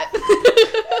you get.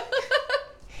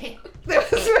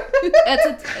 That's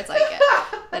all you get.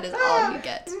 That is all you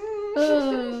get.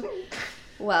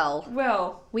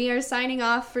 Well, we are signing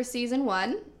off for season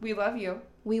 1. We love you.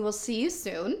 We will see you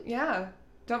soon. Yeah.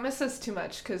 Don't miss us too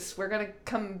much, because we're going to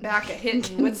come back a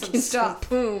hitting with some stuff.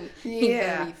 Boom. Yeah. You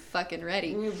better be fucking ready.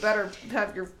 You better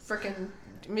have your frickin'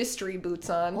 mystery boots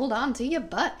on. Hold on to your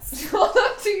butts. Hold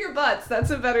on to your butts.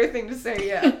 That's a better thing to say,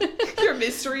 yeah. Your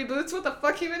mystery boots? What the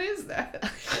fuck even is that?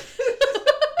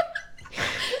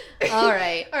 All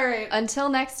right. All right. Until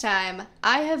next time,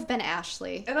 I have been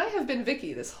Ashley. And I have been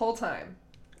Vicky this whole time.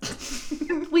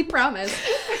 We promise.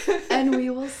 And we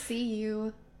will see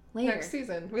you later. Next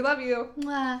season. We love you.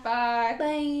 Mwah. Bye.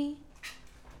 Bye.